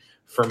victory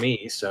for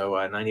me.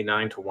 So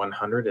 99 to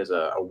 100 is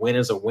a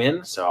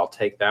win. So I'll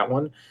take that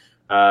one.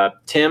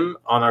 Tim,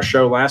 on our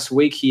show last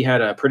week, he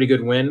had a pretty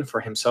good win for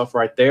himself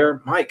right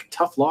there. Mike,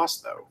 tough loss,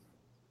 though.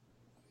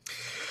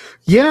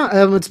 Yeah,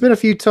 it's been a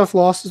few tough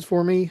losses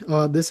for me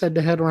this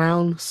head-to-head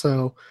round,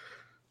 so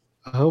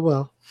oh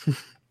well.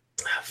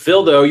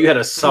 Phil, though, you had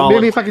a solid.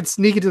 Maybe if I could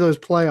sneak into those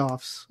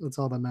playoffs, that's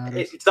all that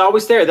matters. It's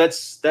always there.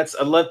 That's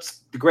the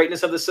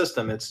greatness of the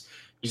system. It's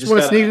you just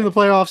want to sneak into the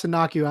playoffs and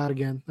knock you out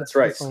again. That's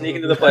right. Sneak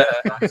into the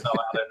playoffs, knock yourself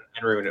out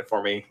and ruin it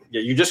for me. Yeah,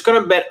 you're just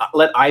gonna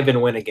let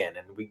Ivan win again,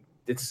 and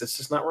it's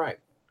just not right.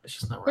 It's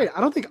just not right. Wait,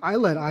 I don't think I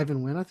let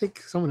Ivan win. I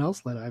think someone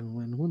else let Ivan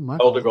win.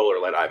 Older goaler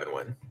let Ivan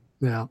win.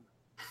 Yeah.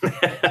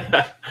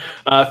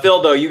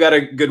 Phil, though, you got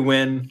a good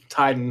win,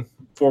 tied in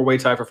 4-way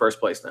tie for first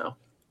place now.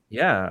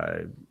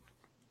 Yeah,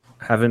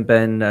 I haven't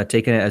been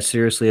taking it as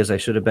seriously as I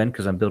should have been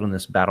because I'm building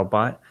this battle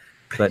bot.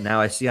 But now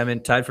I see I'm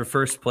tied for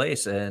first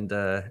place, and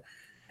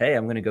hey,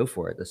 I'm going to go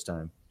for it this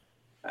time.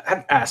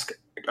 I'd ask,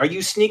 are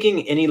you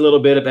sneaking any little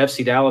bit of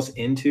FC Dallas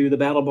into the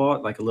battle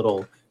bot, like a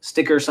little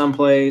sticker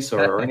someplace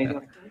or anything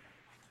like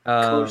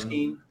that? Color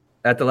scheme?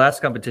 At the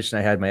last competition,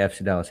 I had my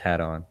FC Dallas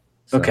hat on.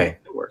 So, okay,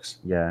 it works.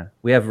 Yeah,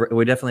 we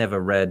definitely have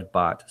a red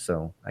bot,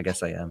 so I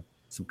guess I am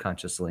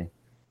subconsciously.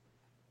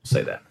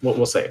 Say that.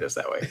 We'll say it is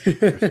that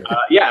way.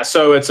 Yeah,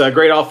 so it's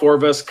great, all four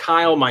of us.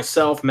 Kyle,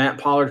 myself, Matt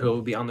Pollard, who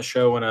will be on the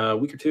show in a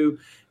week or two,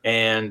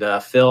 and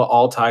Phil,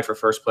 all tied for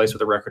first place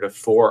with a record of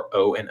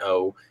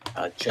 4-0-0,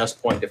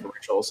 just point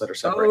differentials that are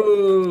separated.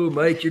 Oh,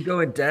 Mike, you're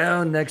going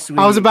down next week.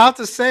 I was about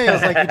to say, I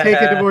was like, you're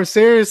taking it more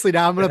seriously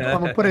now. I'm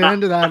gonna put an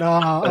end to that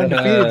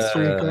undefeated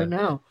streak right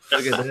now.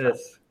 Look at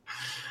this.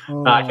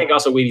 I think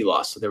also Weedy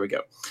lost, so there we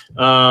go.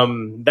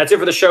 That's it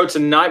for the show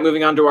tonight.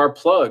 Moving on to our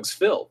plugs.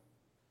 Phil.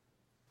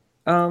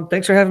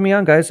 Thanks for having me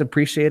on, guys.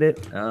 Appreciate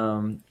it.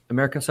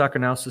 American Soccer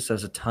Analysis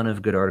has a ton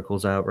of good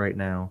articles out right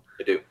now.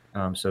 They do.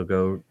 So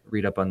go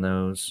read up on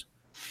those.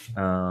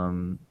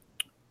 I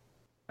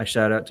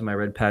shout out to my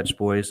Red Patch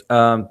boys.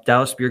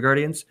 Dallas Beer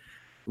Guardians.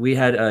 We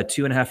had a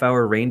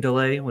 2.5-hour rain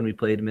delay when we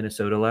played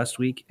Minnesota last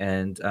week,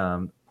 and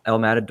El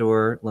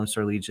Matador, Lone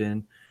Star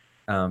Legion,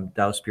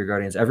 Dallas Beer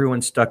Guardians,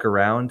 everyone stuck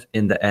around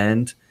in the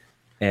end,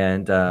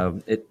 and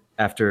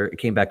after it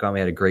came back on, we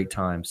had a great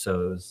time.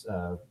 So it was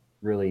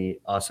really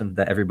awesome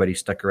that everybody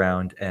stuck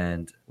around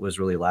and was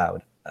really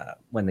loud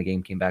when the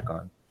game came back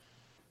on.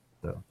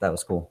 So that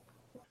was cool.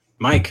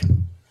 Mike.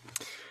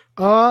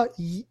 At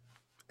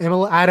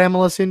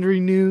MLS Injury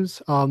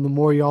News. The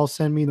more y'all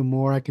send me, the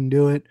more I can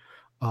do it.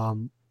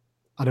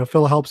 I know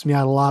Phil helps me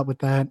out a lot with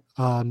that.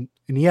 And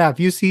yeah, if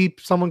you see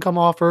someone come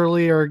off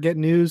early or get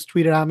news,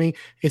 tweet it at me,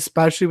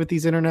 especially with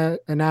these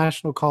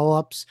international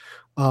call-ups.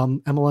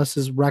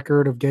 MLS's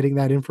record of getting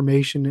that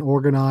information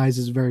organized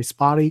is very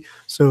spotty.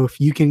 So if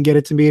you can get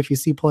it to me, if you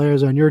see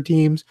players on your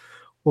teams,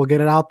 we'll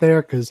get it out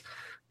there, because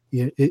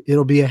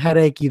it'll be a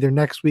headache either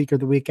next week or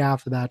the week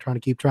after that, trying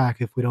to keep track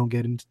if we don't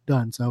get it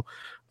done. So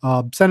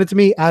send it to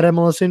me at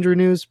MLS Injury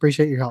News.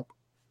 Appreciate your help.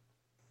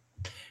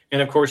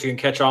 And of course, you can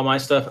catch all my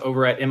stuff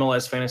over at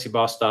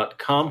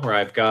MLSFantasyBoss.com, where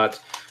I've got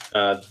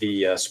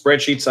the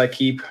spreadsheets I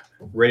keep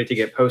ready to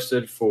get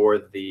posted for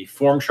the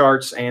form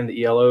charts and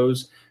the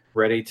ELOs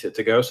ready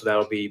to go. So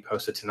that'll be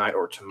posted tonight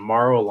or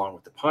tomorrow along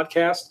with the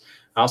podcast.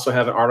 I also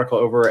have an article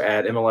over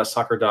at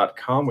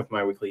MLSsoccer.com with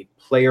my weekly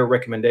player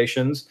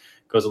recommendations.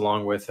 Goes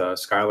along with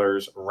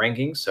Skylar's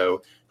rankings.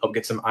 So help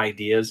get some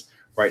ideas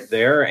right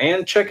there.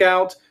 And check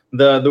out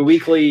the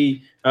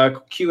weekly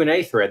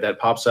Q&A thread that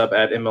pops up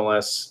at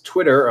MLS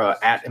Twitter,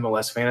 at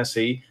MLS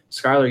Fantasy.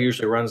 Skylar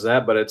usually runs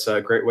that, but it's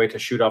a great way to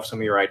shoot off some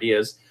of your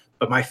ideas.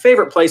 But my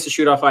favorite place to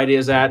shoot off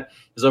ideas at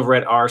is over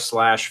at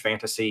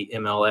r/fantasy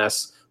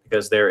MLS,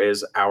 because there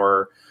is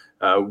our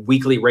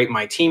weekly Rate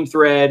My Team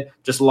thread.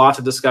 Just lots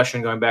of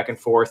discussion going back and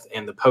forth,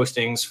 and the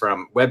postings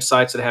from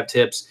websites that have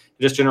tips,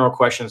 just general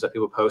questions that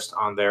people post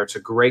on there. It's a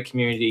great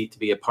community to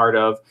be a part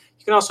of.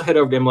 You can also head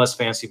over to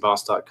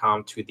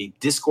MLSFantasyBoss.com to the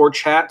Discord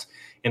chat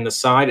in the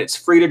side. It's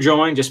free to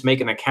join. Just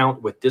make an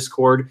account with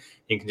Discord.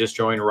 You can just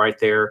join right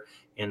there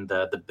in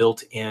the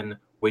built-in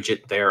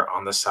widget there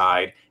on the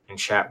side and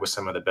chat with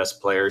some of the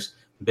best players.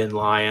 Ben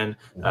Lyon,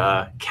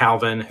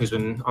 Calvin, who's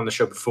been on the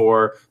show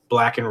before,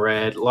 Black and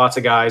Red, lots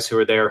of guys who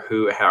are there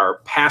who are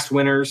past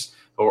winners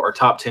or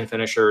top 10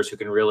 finishers who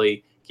can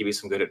really give you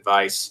some good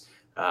advice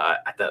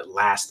at the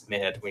last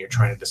minute when you're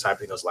trying to decide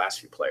between those last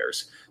few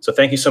players. So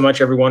thank you so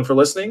much, everyone, for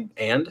listening,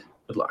 and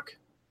good luck.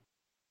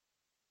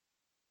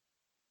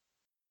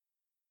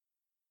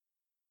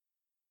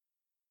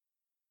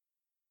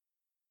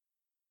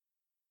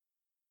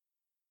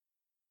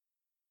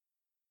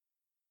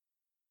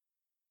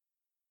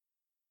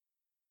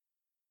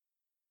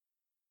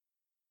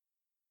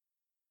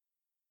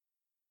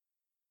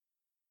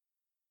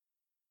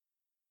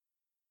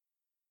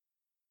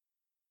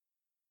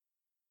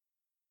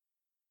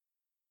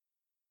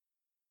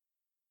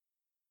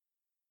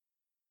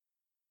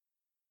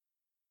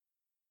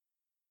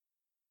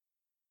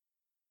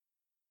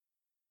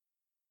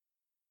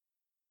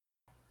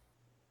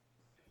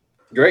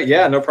 Great.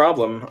 Yeah, no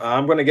problem.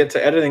 I'm going to get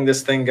to editing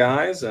this thing,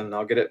 guys, and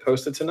I'll get it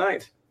posted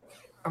tonight.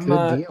 I'm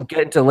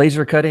getting to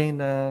laser cutting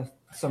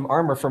some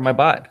armor for my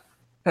bot.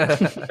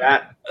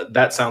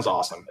 That sounds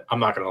awesome. I'm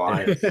not going to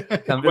lie.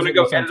 Come I'm going to visit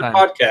go me edit a sometime.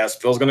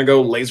 podcast. Phil's going to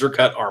go laser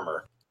cut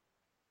armor.